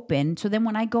are open. So then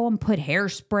when I go and put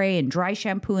hairspray and dry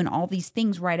shampoo and all these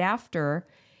things right after,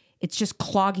 it's just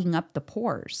clogging up the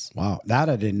pores. Wow. That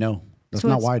I didn't know. That's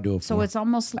not why I do it for. So it's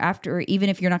almost after, even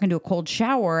if you're not going to do a cold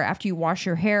shower, after you wash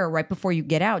your hair right before you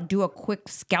get out, do a quick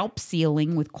scalp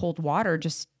sealing with cold water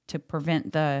just to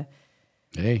prevent the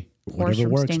pores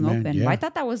from staying open. Yeah. I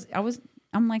thought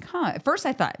I'm like, At first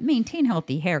I thought, maintain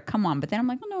healthy hair, come on. But then I'm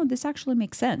like, oh no, this actually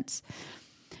makes sense.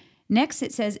 Next,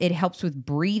 it says it helps with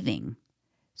breathing.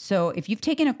 So if you've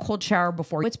taken a cold shower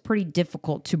before, it's pretty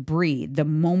difficult to breathe the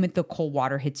moment the cold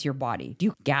water hits your body. Do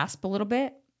you gasp a little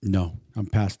bit? No, I'm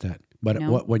past that. But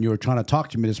No? when you were trying to talk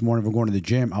to me this morning for going to the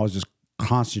gym, I was just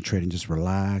concentrating, just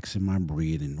relaxing my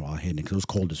breathing while hitting it because it was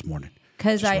cold this morning.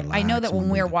 Because I know that when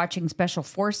we were breathing. watching Special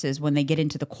Forces, when they get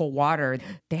into the cold water,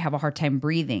 they have a hard time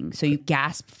breathing. So you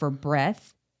gasp for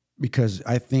breath. Because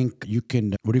I think you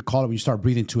can, what do you call it when you start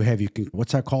breathing too heavy? You can,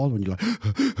 what's that called? When you're like,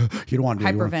 you don't want to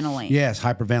do it. Hyperventilate. Yes,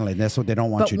 hyperventilate. That's what they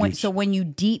don't want you to do. So when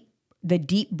you the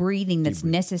deep breathing that's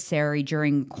necessary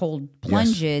during cold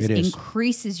plunges it is.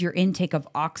 increases your intake of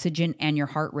oxygen and your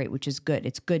heart rate, which is good.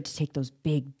 It's good to take those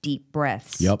big, deep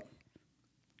breaths. Yep.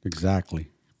 Exactly.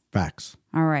 Facts.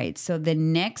 All right. So the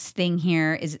next thing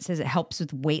here is it says it helps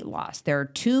with weight loss. There are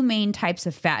two main types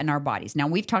of fat in our bodies. Now,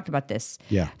 we've talked about this.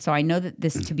 Yeah. So I know that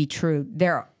this to be true.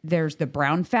 There's the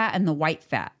brown fat and the white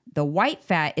fat. The white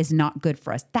fat is not good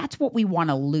for us. That's what we want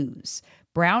to lose.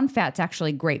 Brown fat's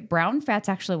actually great. Brown fat's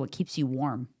actually what keeps you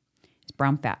warm. It's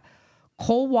brown fat.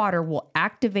 Cold water will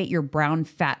activate your brown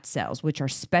fat cells, which are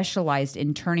specialized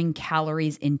in turning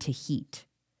calories into heat.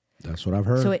 That's what I've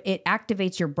heard. So it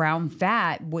activates your brown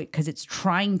fat because it's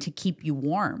trying to keep you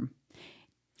warm.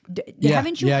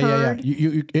 Haven't you heard?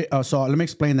 Yeah. So let me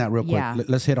explain that real quick. Yeah.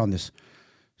 Let's hit on this.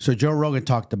 So Joe Rogan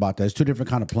talked about that. There's two different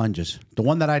kind of plunges. The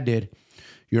one that I did,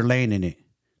 you're laying in it.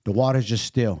 The water's just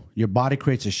still. Your body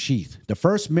creates a sheath. The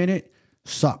first minute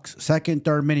sucks. Second,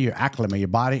 third minute, you're acclimated. Your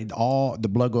body, all the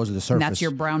blood goes to the surface. And that's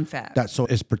your brown fat. So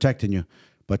it's protecting you.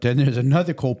 But then there's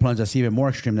another cold plunge that's even more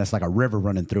extreme. That's like a river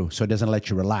running through. So it doesn't let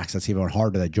you relax. That's even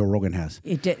harder that Joe Rogan has.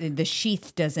 The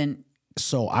sheath doesn't.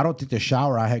 So I don't think the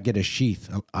shower, I get a sheath.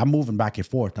 I'm moving back and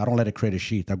forth. I don't let it create a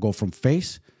sheath. I go from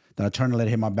face, then I turn and let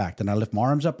it hit my back. Then I lift my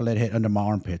arms up and let it hit under my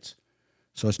armpits.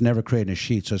 So it's never creating a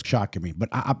sheath. So it's shocking me. But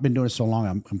I've been doing it so long,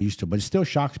 I'm used to it. But it still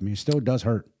shocks me. It still does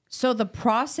hurt. So the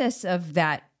process of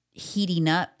that heating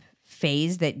up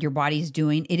phase that your body's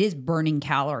doing, it is burning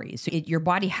calories. So your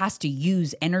body has to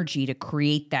use energy to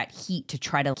create that heat to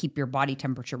try to keep your body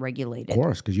temperature regulated. Of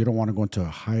course, because you don't want to go into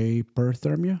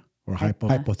hyperthermia or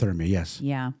hypothermia. Yes.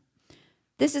 Yeah.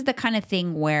 This is the kind of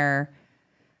thing where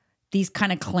these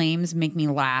kind of claims make me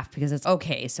laugh because it's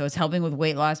okay. So it's helping with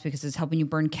weight loss because it's helping you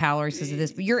burn calories because of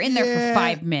this. But you're in there for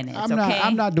 5 minutes.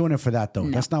 I'm not doing it for that though.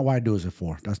 No. That's not why I do it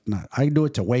for. That's not. I do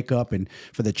it to wake up and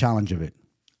for the challenge of it.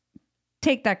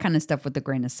 Take that kind of stuff with a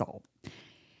grain of salt.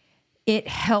 It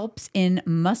helps in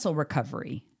muscle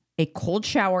recovery. A cold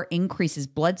shower increases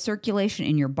blood circulation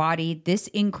in your body. This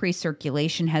increased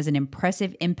circulation has an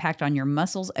impressive impact on your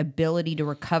muscles' ability to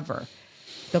recover.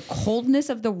 The coldness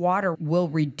of the water will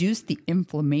reduce the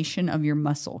inflammation of your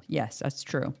muscle. Yes, that's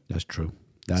true. That's true.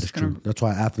 That is true. That's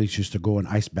why athletes used to go in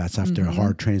ice baths after a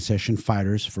hard training session.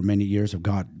 Fighters for many years have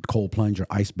got cold plunge or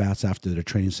ice baths after their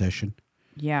training session.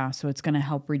 Yeah, so it's going to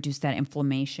help reduce that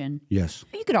inflammation. Yes.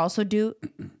 You could also do,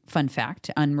 fun fact,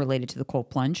 unrelated to the cold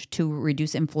plunge, to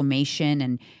reduce inflammation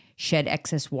and shed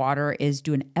excess water is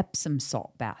do an Epsom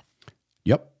salt bath.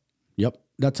 Yep.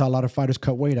 That's how a lot of fighters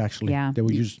cut weight, actually. Yeah. They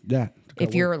would use that.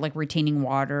 If you're like retaining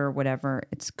water or whatever,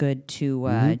 it's good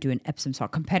to do an Epsom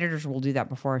salt. Competitors will do that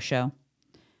before a show.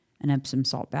 An Epsom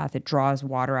salt bath. It draws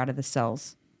water out of the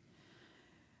cells.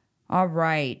 All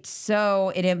right.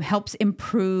 So it helps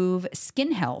improve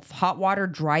skin health. Hot water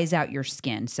dries out your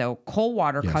skin. So cold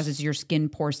water causes your skin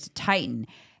pores to tighten.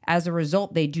 As a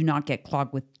result, they do not get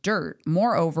clogged with dirt.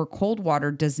 Moreover, cold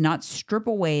water does not strip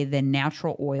away the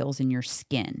natural oils in your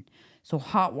skin. So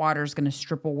hot water is going to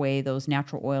strip away those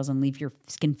natural oils and leave your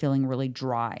skin feeling really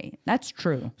dry. That's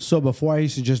true. So before I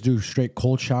used to just do straight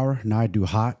cold shower. Now I do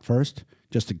hot first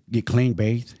just to get clean,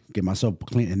 bathe, get myself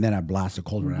clean, and then I blast the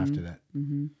cold right after that.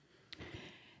 Mm-hmm.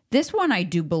 This one I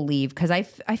do believe because I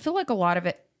feel like a lot of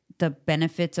it, the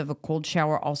benefits of a cold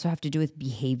shower also have to do with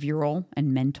behavioral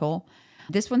and mental.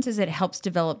 This one says it helps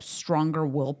develop stronger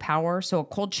willpower. So a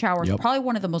cold shower is probably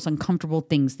one of the most uncomfortable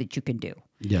things that you can do.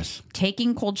 Yes.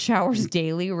 Taking cold showers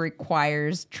daily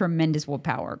requires tremendous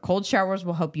willpower. Cold showers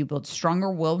will help you build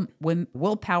stronger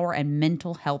willpower and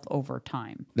mental health over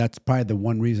time. That's probably the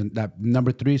one reason that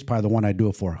number 3 is probably the one I do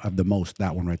it for of the most,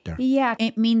 that one right there. Yeah.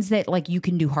 It means that like you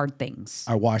can do hard things.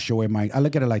 I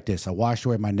look at it like this. I wash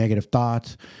away my negative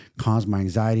thoughts, calms my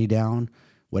anxiety down.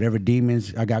 Whatever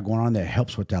demons I got going on, that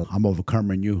helps with that. I'm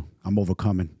overcoming you. I'm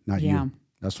overcoming, not you.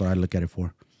 That's what I look at it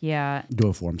for. Yeah. Do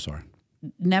it for, I'm sorry.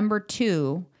 Number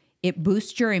 2, it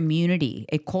boosts your immunity.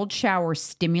 A cold shower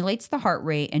stimulates the heart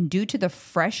rate, and due to the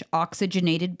fresh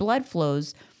oxygenated blood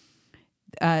flows,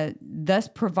 thus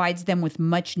provides them with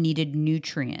much needed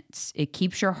nutrients. It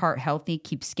keeps your heart healthy,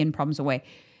 keeps skin problems away.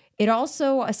 It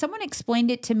also, someone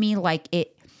explained it to me like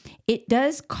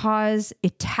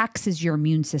it taxes your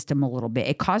immune system a little bit.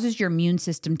 It causes your immune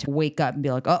system to wake up and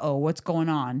be like, uh-oh, what's going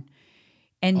on?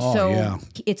 And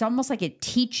it's almost like it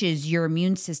teaches your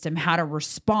immune system how to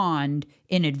respond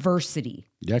in adversity.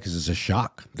 Yeah, because it's a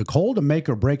shock. The cold will make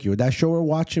or break you. That show we're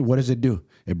watching, what does it do?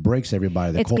 It breaks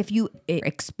everybody.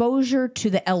 Exposure to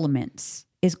the elements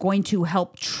is going to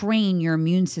help train your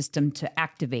immune system to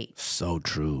activate. So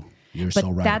true. You're so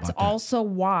right about that. But that's also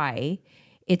why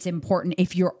it's important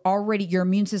if your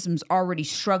immune system's already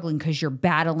struggling because you're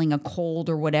battling a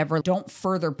cold or whatever, don't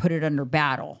further put it under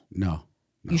battle. No.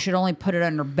 You should only put it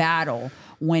under battle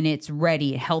when it's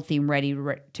ready, healthy and ready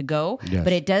to go. Yes.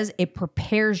 But it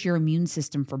prepares your immune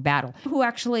system for battle. Who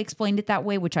actually explained it that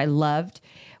way, which I loved,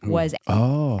 was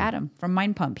Adam from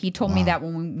Mind Pump. He told me that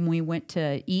when we went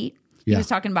to eat. He was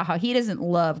talking about how he doesn't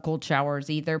love cold showers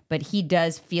either, but he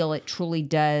does feel it truly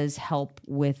does help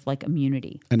with like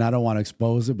immunity. And I don't want to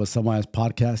expose it, but someone has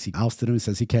podcast, he ousted him and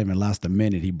says he can't even last a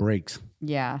minute. He breaks.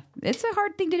 Yeah. It's a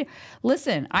hard thing to do.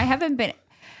 Listen, I haven't been...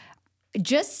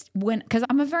 because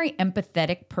I'm a very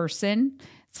empathetic person,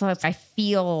 so I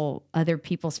feel other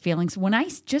people's feelings. When I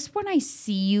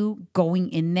see you going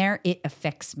in there, it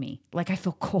affects me. Like I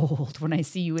feel cold when I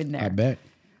see you in there. I bet.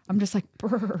 I'm just like,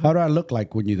 brr. How do I look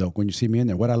like when you see me in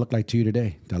there? What do I look like to you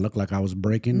today? Do I look like I was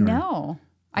breaking? No,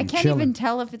 I can't even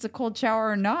tell if it's a cold shower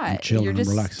or not. I'm chilling. You're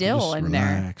just relaxed. still in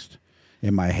relaxed.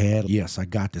 In my head, yes, I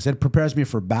got this. It prepares me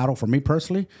for battle for me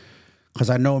personally, because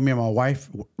I know me and my wife,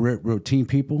 we're routine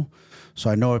people. So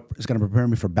I know it's going to prepare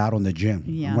me for battle in the gym.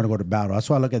 Yeah. I'm going to go to battle. That's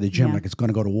why I look at the gym like it's going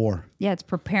to go to war. Yeah, it's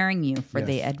preparing you for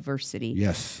the adversity.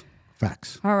 Yes,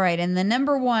 facts. All right. And the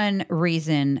number one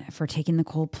reason for taking the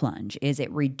cold plunge is it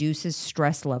reduces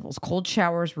stress levels. Cold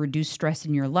showers reduce stress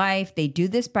in your life. They do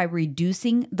this by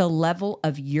reducing the level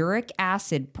of uric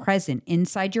acid present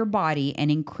inside your body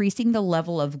and increasing the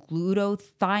level of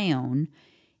glutathione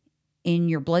in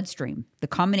your bloodstream. The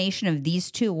combination of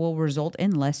these two will result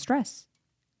in less stress.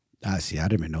 I see. I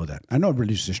didn't even know that. I know it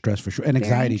reduces stress for sure. And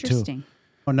anxiety too.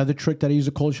 Another trick that I use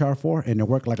a cold shower for, and it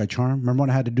worked like a charm. Remember when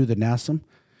I had to do the NASM?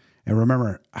 And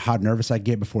remember how nervous I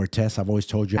get before a test? I've always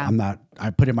told you I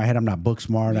put in my head I'm not book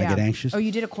smart. I get anxious. Oh,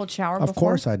 you did a cold shower before? Of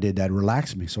course I did. That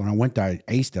relaxed me. So when I went there, I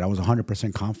aced it. I was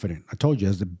 100% confident. I told you it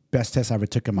was the best test I ever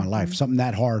took in my life. Something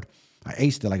that hard. I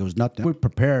aced it like it was nothing. We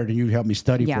prepared and you helped me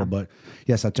study for it. But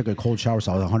yes, I took a cold shower,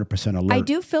 so I was 100% alert. I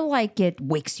do feel like it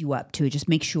wakes you up too. It just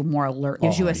makes you more alert.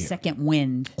 Gives you a second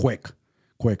wind. Quick.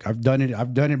 I've done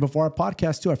it before our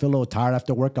podcast too. I feel a little tired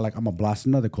after work. I'm going to blast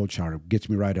another cold shower. It gets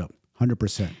me right up.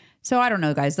 100%. So I don't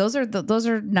know, guys. Those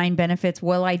are 9 benefits.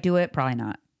 Will I do it? Probably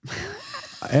not.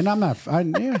 And I'm not.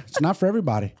 It's not for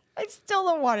everybody. I still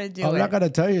don't want to do it. I'm not going to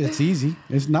tell you it's easy.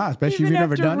 It's not, especially if you've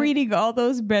never done it. Reading all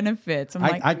those benefits,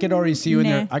 I could already see you in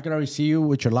there. I could already see you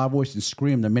with your loud voice and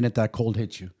scream the minute that cold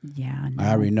hits you. Yeah, no.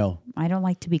 I already know. I don't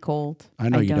like to be cold. I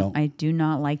know you don't. I do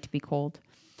not like to be cold.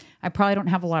 I probably don't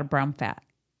have a lot of brown fat,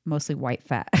 mostly white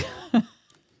fat.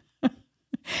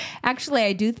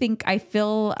 Actually, I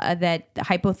feel that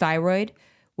hypothyroid,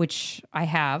 which I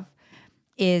have,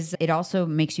 it also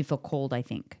makes you feel cold, I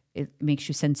think. It makes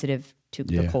you sensitive to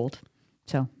the cold.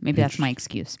 So maybe that's my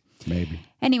excuse. Maybe.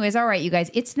 Anyways, all right, you guys,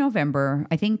 it's November.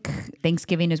 I think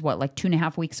Thanksgiving is like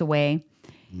 2.5 weeks away.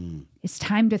 It's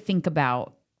time to think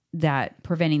about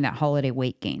preventing that holiday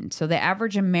weight gain. So the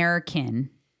average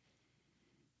American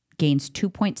gains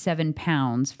 2.7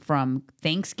 pounds from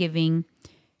Thanksgiving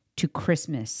to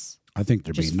Christmas. I think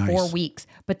they're being nice. 4 weeks.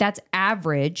 But that's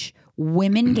average.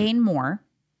 Women gain more.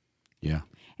 Yeah.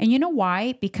 And you know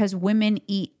why? Because women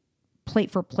eat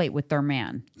plate for plate with their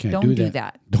man. Don't do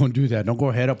that. Don't do that. Don't go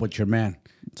head up with your man.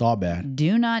 It's all bad.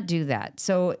 Do not do that.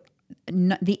 So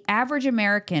the average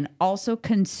American also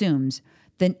consumes,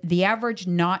 the average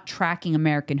not tracking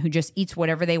American who just eats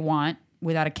whatever they want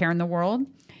without a care in the world,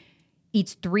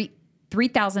 eats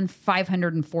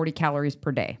 3,540 calories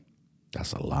per day.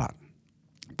 That's a lot.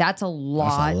 That's a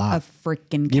lot of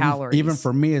freaking calories. Even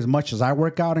for me, as much as I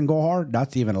work out and go hard,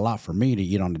 that's even a lot for me to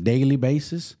eat on a daily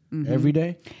basis every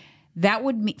day. That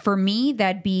would for me,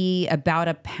 that'd be about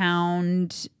a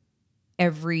pound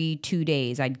every 2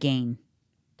 days I'd gain.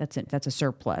 That's it. That's a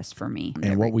surplus for me.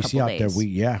 And what we see out there,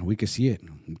 we can see it.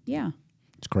 Yeah.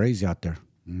 It's crazy out there.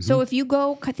 So if you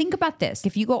think about this.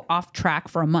 If you go off track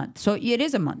for a month, so it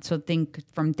is a month. So think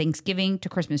from Thanksgiving to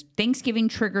Christmas. Thanksgiving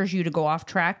triggers you to go off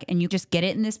track and you just get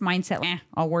it in this mindset,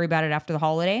 I'll worry about it after the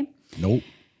holiday. Nope.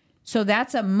 So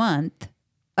that's a month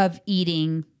of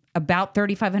eating about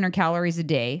 3,500 calories a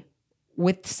day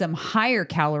with some higher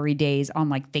calorie days on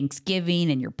like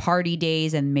Thanksgiving and your party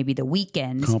days and maybe the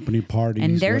weekends. Company parties.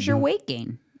 And there's your weight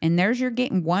gain. And there's your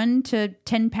gain, 1 to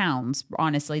 10 pounds.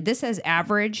 Honestly, this says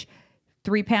average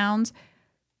 3 pounds.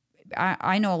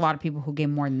 I know a lot of people who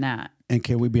gain more than that. And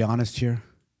can we be honest here?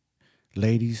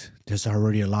 Ladies, there's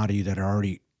already a lot of you that are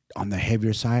already on the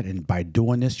heavier side. And by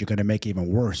doing this, you're going to make it even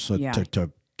worse. So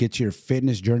to get to your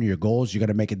fitness journey, your goals, you're going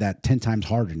to make it that 10 times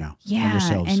harder now on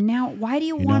yourselves. And now why do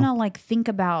you want to like think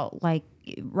about like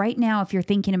right now, if you're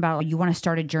thinking about you want to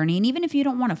start a journey, and even if you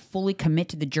don't want to fully commit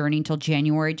to the journey until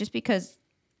January, just because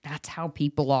that's how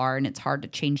people are and it's hard to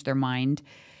change their mind,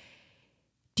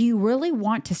 do you really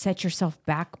want to set yourself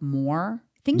back more?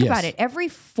 Think about it. Every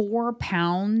 4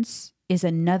 pounds is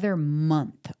another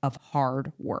month of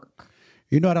hard work.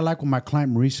 You know what I like what my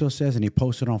client Mauricio says, and he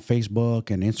posted on Facebook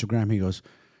and Instagram. He goes,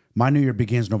 my new year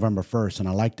begins November 1st. And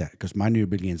I like that because my new year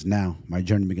begins now. My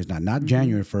journey begins now. Not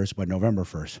January 1st, but November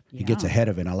 1st. He gets ahead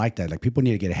of it. And I like that. Like, people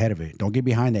need to get ahead of it. Don't get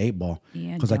behind the 8 ball.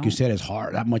 Because like you said, it's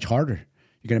hard, that much harder.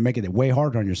 You're going to make it way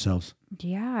harder on yourselves.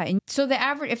 Yeah. And so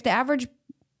if the average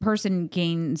person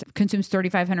consumes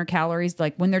 3,500 calories,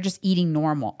 like when they're just eating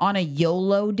normal on a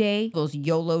YOLO day, those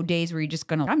YOLO days where I'm just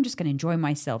going to enjoy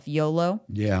myself. YOLO.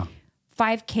 Yeah.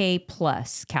 5K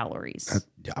plus calories.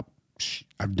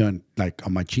 I've done, like,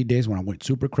 on my cheat days when I went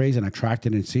super crazy and I tracked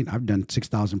it and seen, I've done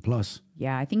 6,000 plus.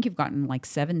 Yeah, I think you've gotten like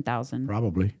 7,000.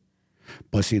 Probably.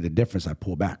 But see, the difference, I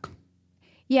pull back.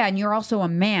 Yeah, and you're also a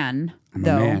man,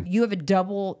 though. You have a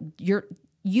double,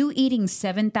 you eating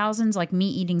 7,000 is like me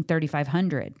eating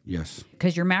 3,500. Yes.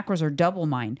 Because your macros are double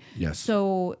mine. Yes.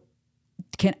 So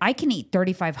I can eat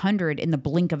 3,500 in the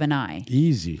blink of an eye.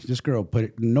 Easy. This girl put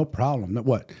it, no problem.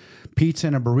 What? Pizza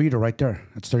and a burrito right there.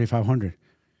 That's 3,500.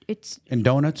 And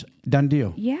donuts, done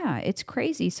deal. Yeah, it's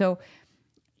crazy. So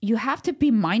you have to be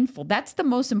mindful. That's the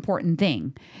most important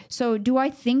thing. So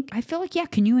I feel like, yeah,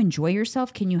 can you enjoy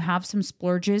yourself? Can you have some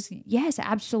splurges? Yes,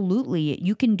 absolutely.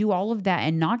 You can do all of that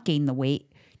and not gain the weight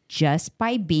just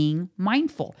by being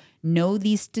mindful. Know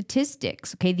these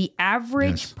statistics. Okay. The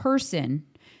average person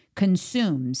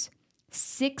consumes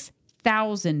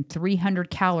 6,300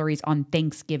 calories on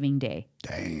Thanksgiving Day.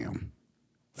 Damn.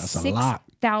 That's a lot.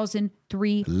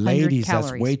 6,300 Ladies,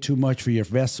 calories. That's way too much for your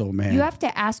vessel, man. You have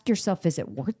to ask yourself, is it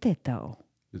worth it though?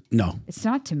 No. It's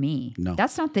not to me. No.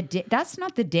 That's not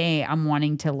the day I'm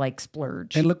wanting to like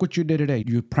splurge. And look what you did today.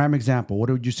 You prime example. What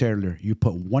did you say earlier? You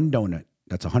put one donut.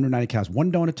 That's 190 calories.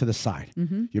 One donut to the side.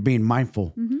 Mm-hmm. You're being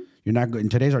mindful. Mm-hmm. You're not going.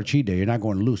 Today's our cheat day. You're not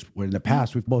going loose. Where in the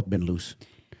past we've both been loose.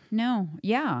 No,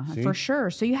 yeah, for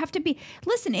sure. So you have to be.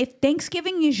 Listen, if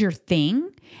Thanksgiving is your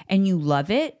thing and you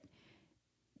love it,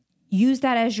 use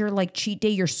that as your like cheat day,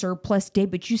 your surplus day.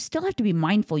 But you still have to be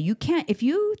mindful. You can't. If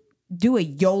you do a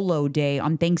YOLO day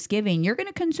on Thanksgiving, you're going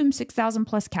to consume 6,000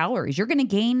 plus calories. You're going to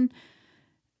gain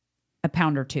a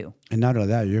pound or two. And not only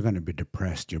that, you're going to be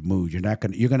depressed. Your mood. You're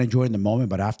going to enjoy it in the moment,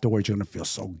 but afterwards you're going to feel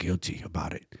so guilty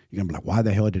about it. You're going to be like, why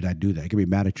the hell did I do that? You can be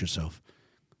mad at yourself.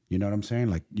 You know what I'm saying?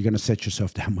 Like, you're going to set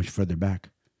yourself that much further back.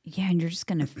 Yeah, and you're just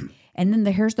going to... And then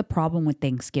here's the problem with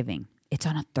Thanksgiving. It's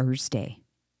on a Thursday.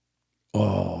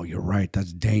 Oh, you're right.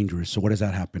 That's dangerous. So what does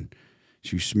that happen?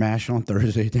 So you smash on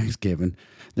Thursday, Thanksgiving.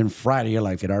 Then Friday, you're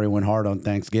like, it already went hard on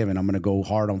Thanksgiving. I'm going to go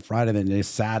hard on Friday. Then it's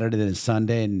Saturday, then it's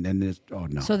Sunday, and then it's... Oh,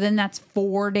 no. So then that's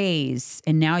 4 days.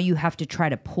 And now you have to try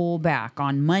to pull back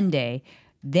on Monday.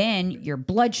 Then your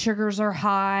blood sugars are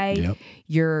high. Yep.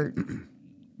 Your...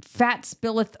 fat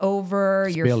spilleth over.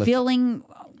 You're feeling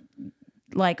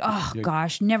like, oh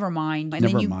gosh, never mind. And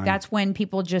then that's when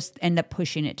people just end up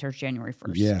pushing it towards January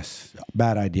 1st. Yes.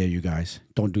 Bad idea, you guys.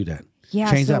 Don't do that.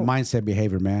 Yeah, Change that mindset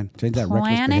behavior, man. Change that reckless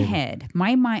behavior. Plan ahead.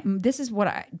 My mind, this is what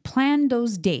I plan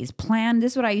those days.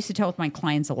 This is what I used to tell with my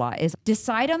clients a lot is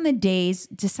decide on the days,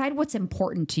 decide what's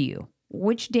important to you.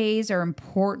 Which days are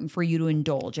important for you to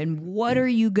indulge and what are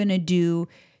you going to do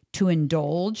to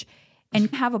indulge? And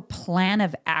have a plan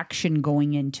of action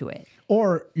going into it.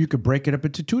 Or you could break it up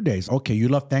into 2 days. Okay, you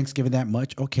love Thanksgiving that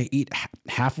much. Okay, eat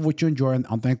half of what you enjoy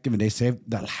on Thanksgiving Day. Save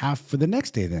that half for the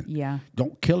next day then. Yeah.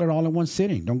 Don't kill it all in one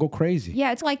sitting. Don't go crazy.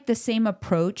 Yeah, it's like the same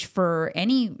approach for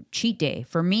any cheat day.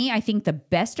 For me, I think the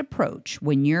best approach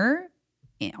when you're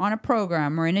on a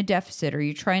program or in a deficit or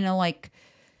you're trying to like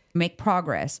make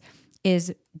progress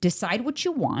is decide what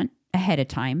you want ahead of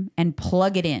time and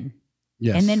plug it in.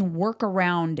 Yes. And then work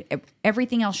around,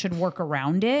 everything else should work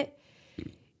around it.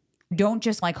 Don't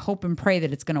just like hope and pray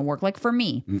that it's going to work. Like for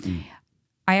me,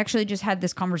 I actually just had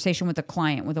this conversation with a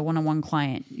client, with a one-on-one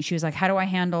client. She was like, how do I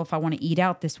handle if I want to eat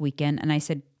out this weekend? And I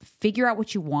said, figure out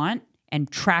what you want and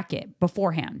track it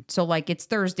beforehand. So like it's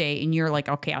Thursday and you're like,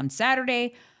 okay, on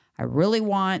Saturday,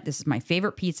 this is my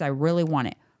favorite pizza. I really want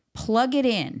it. Plug it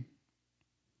in.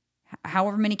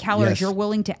 However many calories you're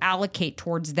willing to allocate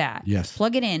towards that. Yes.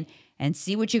 Plug it in. and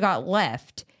see what you got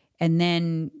left and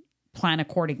then plan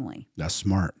accordingly. That's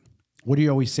smart. What do you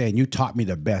always say? And you taught me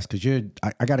the best because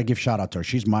I got to give shout out to her.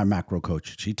 She's my macro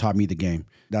coach. She taught me the game.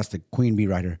 That's the queen bee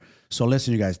right here. So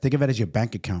listen, you guys, think of it as your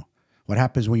bank account. What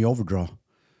happens when you overdraw?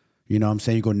 You know what I'm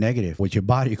saying? You go negative. With your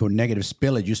body, you go negative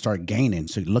spillage, you start gaining.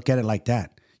 So you look at it like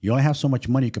that. You only have so much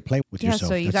money you can play with yourself.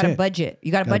 So you got to budget.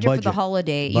 You got to budget for the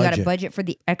holiday. You got to budget for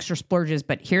the extra splurges.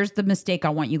 But here's the mistake I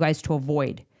want you guys to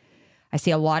avoid. I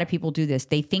see a lot of people do this.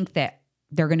 They think that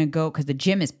they're going to go because the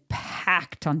gym is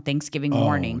packed on Thanksgiving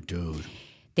morning. Oh, dude.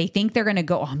 They think they're going to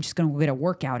go, I'm just going to get a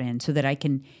workout in so that I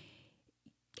can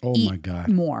eat my God.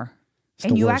 more.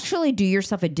 And you actually do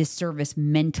yourself a disservice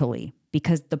mentally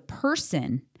because the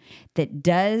person that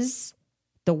does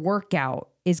the workout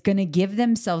is going to give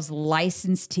themselves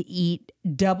license to eat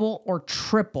double or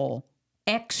triple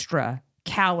extra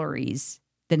calories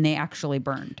than they actually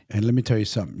burned. And let me tell you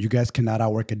something. You guys cannot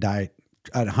outwork a diet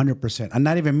at 100%. And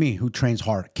not even me, who trains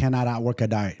hard, cannot outwork a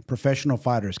diet. Professional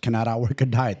fighters cannot outwork a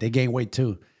diet. They gain weight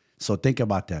too. So think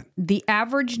about that. The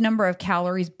average number of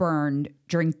calories burned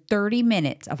during 30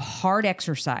 minutes of hard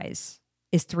exercise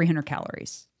is 300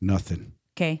 calories. Nothing.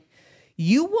 Okay.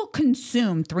 You will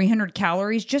consume 300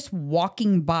 calories just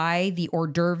walking by the hors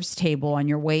d'oeuvres table on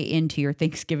your way into your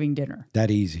Thanksgiving dinner.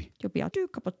 That easy. You'll be, I'll do a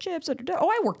couple of chips. Oh,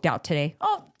 I worked out today.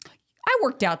 Oh, I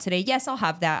worked out today. Yes, I'll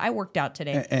have that. I worked out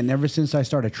today. And ever since I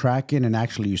started tracking and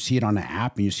actually you see it on the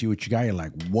app and you see what you got, you're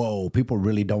like, whoa, people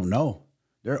really don't know.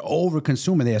 They're over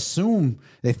consuming. They assume,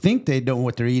 they think they know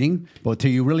what they're eating, but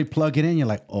until you really plug it in, you're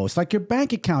like, oh, it's like your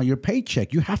bank account, your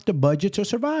paycheck. You have to budget to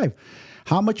survive.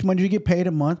 How much money do you get paid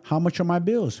a month? How much are my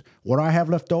bills? What do I have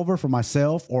left over for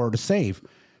myself or to save?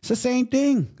 It's the same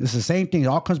thing. It's the same thing. It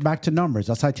all comes back to numbers.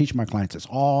 That's how I teach my clients. It's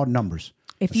all numbers.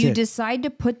 If you decide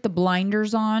to put the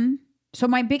blinders on, so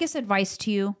my biggest advice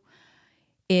to you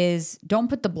is don't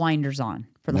put the blinders on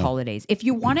for the holidays. If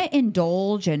you want to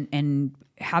indulge and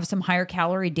have some higher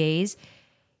calorie days,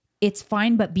 it's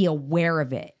fine, but be aware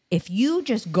of it. If you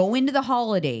just go into the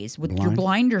holidays with your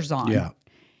blinders on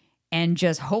and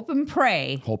just hope and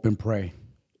pray,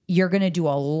 you're going to do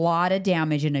a lot of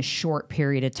damage in a short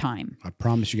period of time. I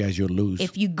promise you guys, you'll lose.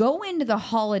 If you go into the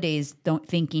holidays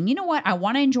thinking, you know what, I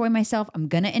want to enjoy myself, I'm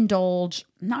going to indulge,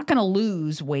 I'm not going to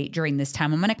lose weight during this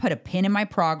time, I'm going to put a pin in my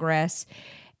progress.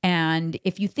 And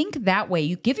if you think that way,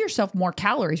 you give yourself more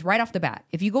calories right off the bat.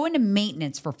 If you go into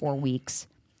maintenance for 4 weeks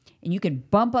and you can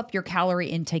bump up your calorie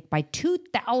intake by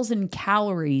 2,000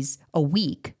 calories a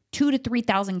week, 2,000 to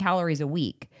 3,000 calories a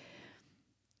week,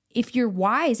 if you're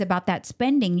wise about that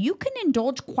spending, you can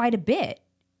indulge quite a bit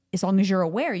as long as you're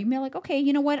aware. You may be like, okay,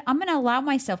 you know what? I'm going to allow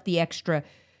myself the extra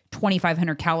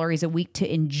 2,500 calories a week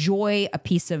to enjoy a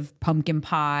piece of pumpkin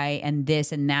pie and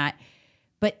this and that.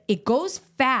 But it goes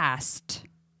fast.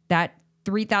 That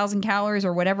 3,000 calories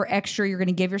or whatever extra you're going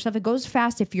to give yourself, it goes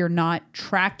fast if you're not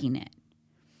tracking it.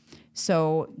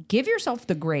 So give yourself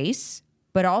the grace,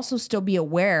 but also still be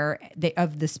aware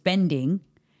of the spending.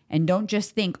 And don't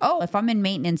just think, oh, if I'm in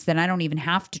maintenance, then I don't even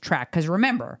have to track. Because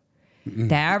remember,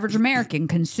 the average American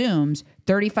consumes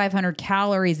 3,500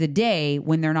 calories a day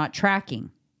when they're not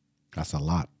tracking. That's a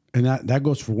lot. And that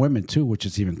goes for women too, which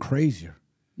is even crazier.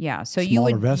 Yeah, so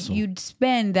you'd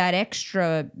spend that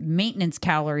extra maintenance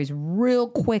calories real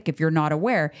quick if you're not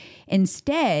aware.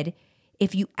 Instead,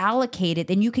 if you allocate it,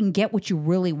 then you can get what you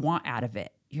really want out of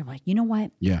it. You're like, you know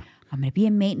what? Yeah. I'm going to be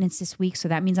in maintenance this week, so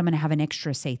that means I'm going to have an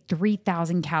extra, say,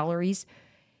 3,000 calories.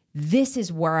 This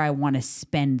is where I want to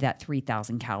spend that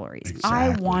 3,000 calories. Exactly. I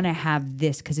want to have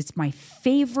this because it's my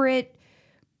favorite.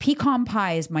 Pecan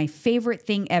pie is my favorite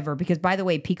thing ever because, by the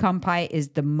way, pecan pie is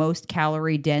the most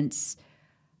calorie-dense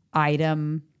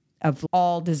item of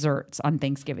all desserts on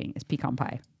Thanksgiving is pecan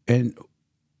pie. And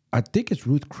I think it's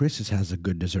Ruth Chris's has a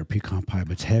good dessert pecan pie,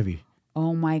 but it's heavy.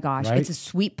 Oh my gosh. Right? It's a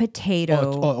sweet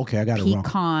potato. Okay, I got it wrong.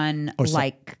 Pecan,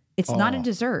 it's not a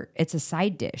dessert. It's a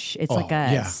side dish. It's like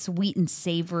a sweet and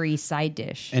savory side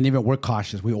dish. And even we're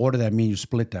cautious. We order that, mean you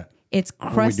split that. It's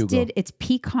crusted. It's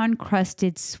pecan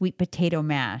crusted sweet potato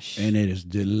mash. And it is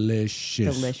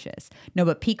delicious. Delicious. No,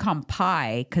 but pecan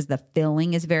pie, because the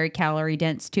filling is very calorie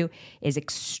dense too, is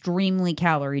extremely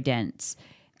calorie dense.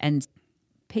 And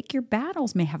pick your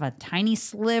battles. May have a tiny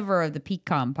sliver of the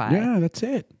pecan pie. Yeah, that's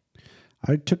it.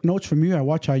 I took notes from you. I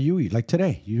watch how you eat. Like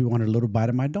today, you wanted a little bite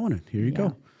of my donut. Here you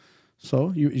go.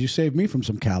 So you saved me from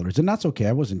some calories. And that's okay.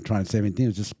 I wasn't trying to save anything. It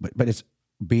was just, but it's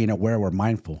being aware we're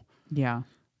mindful. Yeah.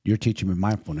 You're teaching me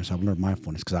mindfulness. I've learned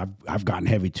mindfulness because I've gotten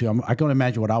heavy too. I can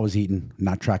imagine what I was eating,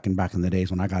 not tracking back in the days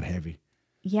when I got heavy.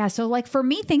 Yeah. So like for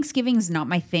me, Thanksgiving is not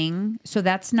my thing. So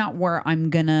that's not where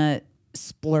I'm going to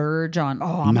splurge on,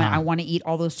 I want to eat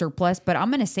all those surplus, but I'm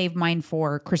going to save mine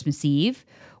for Christmas Eve.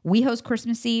 We host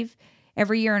Christmas Eve.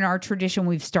 Every year in our tradition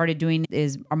we've started doing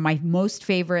is my most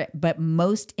favorite but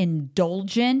most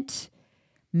indulgent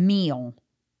meal,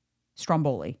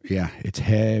 stromboli. Yeah, it's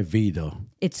heavy though.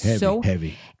 It's heavy, so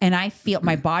heavy. And I feel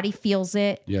my body feels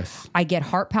it. Yes. I get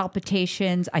heart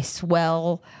palpitations. I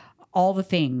swell, all the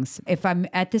things. If I'm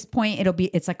at this point,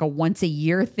 it's like a once a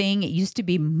year thing. It used to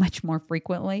be much more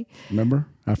frequently. Remember,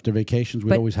 after vacations,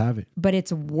 we'd always have it. But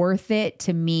it's worth it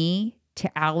to me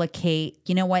to allocate.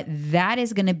 You know what? That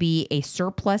is going to be a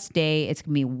surplus day. It's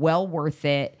going to be well worth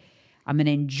it. I'm going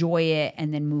to enjoy it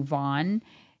and then move on.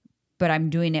 But I'm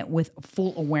doing it with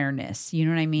full awareness. You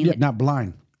know what I mean? Yeah, not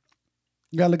blind.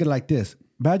 You got to look at it like this.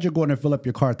 Imagine going and fill up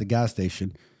your car at the gas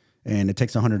station and it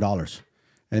takes $100.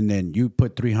 And then you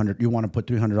put $300, you want to put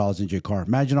 $300 into your car.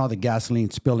 Imagine all the gasoline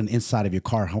spilling inside of your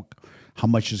car. How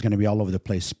much is going to be all over the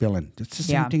place spilling? It's the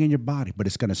same thing in your body, but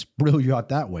it's going to spill you out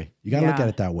that way. You got to look at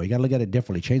it that way. You got to look at it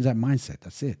differently. Change that mindset.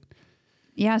 That's it.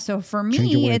 Yeah. So for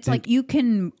me, it's like you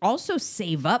can also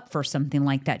save up for something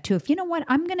like that too. If you know what,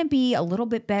 I'm going to be a little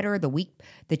bit better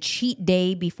the cheat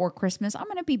day before Christmas. I'm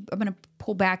going to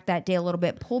pull back that day a little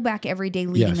bit, pull back every day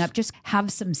leading up, just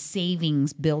have some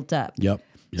savings built up. Yep.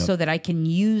 So that I can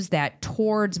use that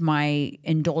towards my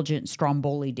indulgent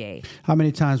stromboli day. How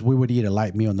many times we would eat a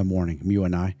light meal in the morning, you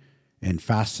and I, and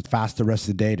fast the rest of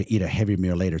the day to eat a heavy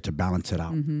meal later to balance it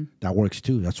out. Mm-hmm. That works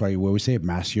too. That's why we always say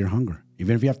master your hunger.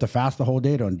 Even if you have to fast the whole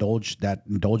day to indulge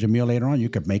a meal later on, you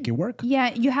can make it work.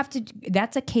 Yeah, you have to.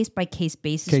 That's a case-by-case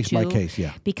basis Case by case,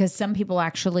 yeah. Because some people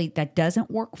actually, that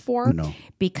doesn't work for. No.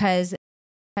 Because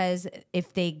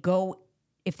if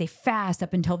they fast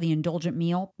up until the indulgent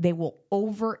meal, they will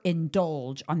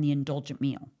overindulge on the indulgent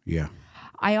meal. Yeah.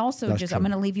 I also I'm going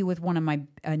to leave you with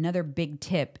another big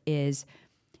tip is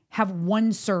have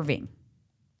one serving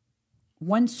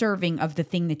of the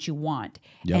thing that you want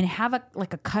and have a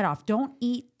cutoff. Don't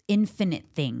eat infinite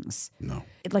things. No.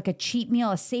 Like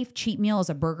a safe cheat meal is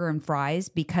a burger and fries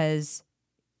because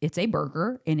it's a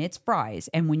burger and it's fries.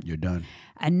 And when you're done,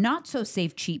 a not so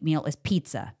safe cheat meal is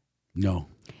pizza. No.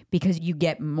 Because you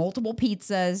get multiple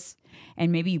pizzas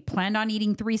and maybe you planned on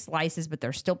eating 3 slices, but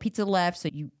there's still pizza left. So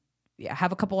you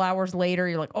have a couple hours later,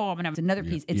 you're like, I'm going to have another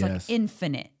piece. It's like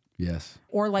infinite. Yes.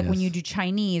 Or like when you do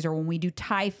Chinese or when we do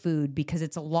Thai food, because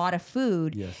it's a lot of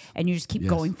food and you just keep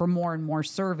going for more and more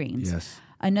servings. Yes.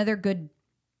 Another good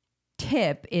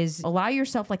tip is allow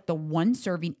yourself like the one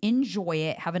serving, enjoy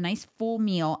it, have a nice full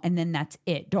meal, and then that's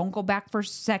it. Don't go back for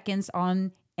seconds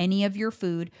on any of your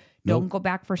food. Don't go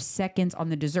back for seconds on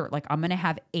the dessert. Like I'm going to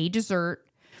have a dessert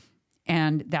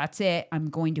and that's it.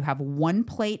 I'm going to have one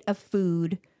plate of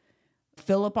food,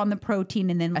 fill up on the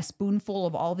protein, and then a spoonful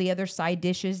of all the other side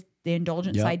dishes, the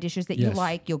indulgent side dishes that you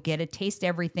like. You'll get to taste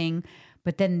everything,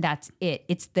 but then that's it.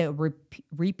 It's the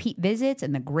repeat visits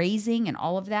and the grazing and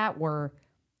all of that where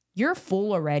you're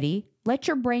full already. Let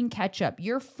your brain catch up.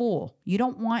 You're full. You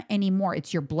don't want any more.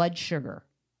 It's your blood sugar.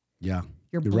 Yeah.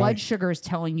 Your blood sugar is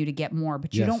telling you to get more,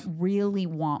 but you don't really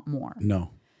want more. No.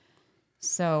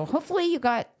 So hopefully you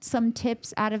got some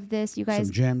tips out of this. You guys.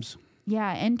 Some gems.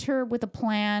 Yeah. Enter with a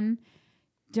plan.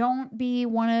 Don't be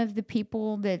one of the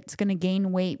people that's going to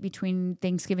gain weight between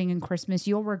Thanksgiving and Christmas.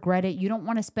 You'll regret it. You don't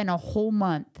want to spend a whole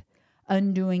month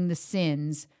undoing the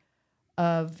sins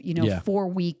of, 4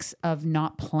 weeks of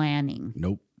not planning.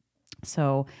 Nope.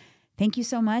 So thank you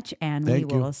so much. And we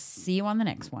will see you on the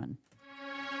next one.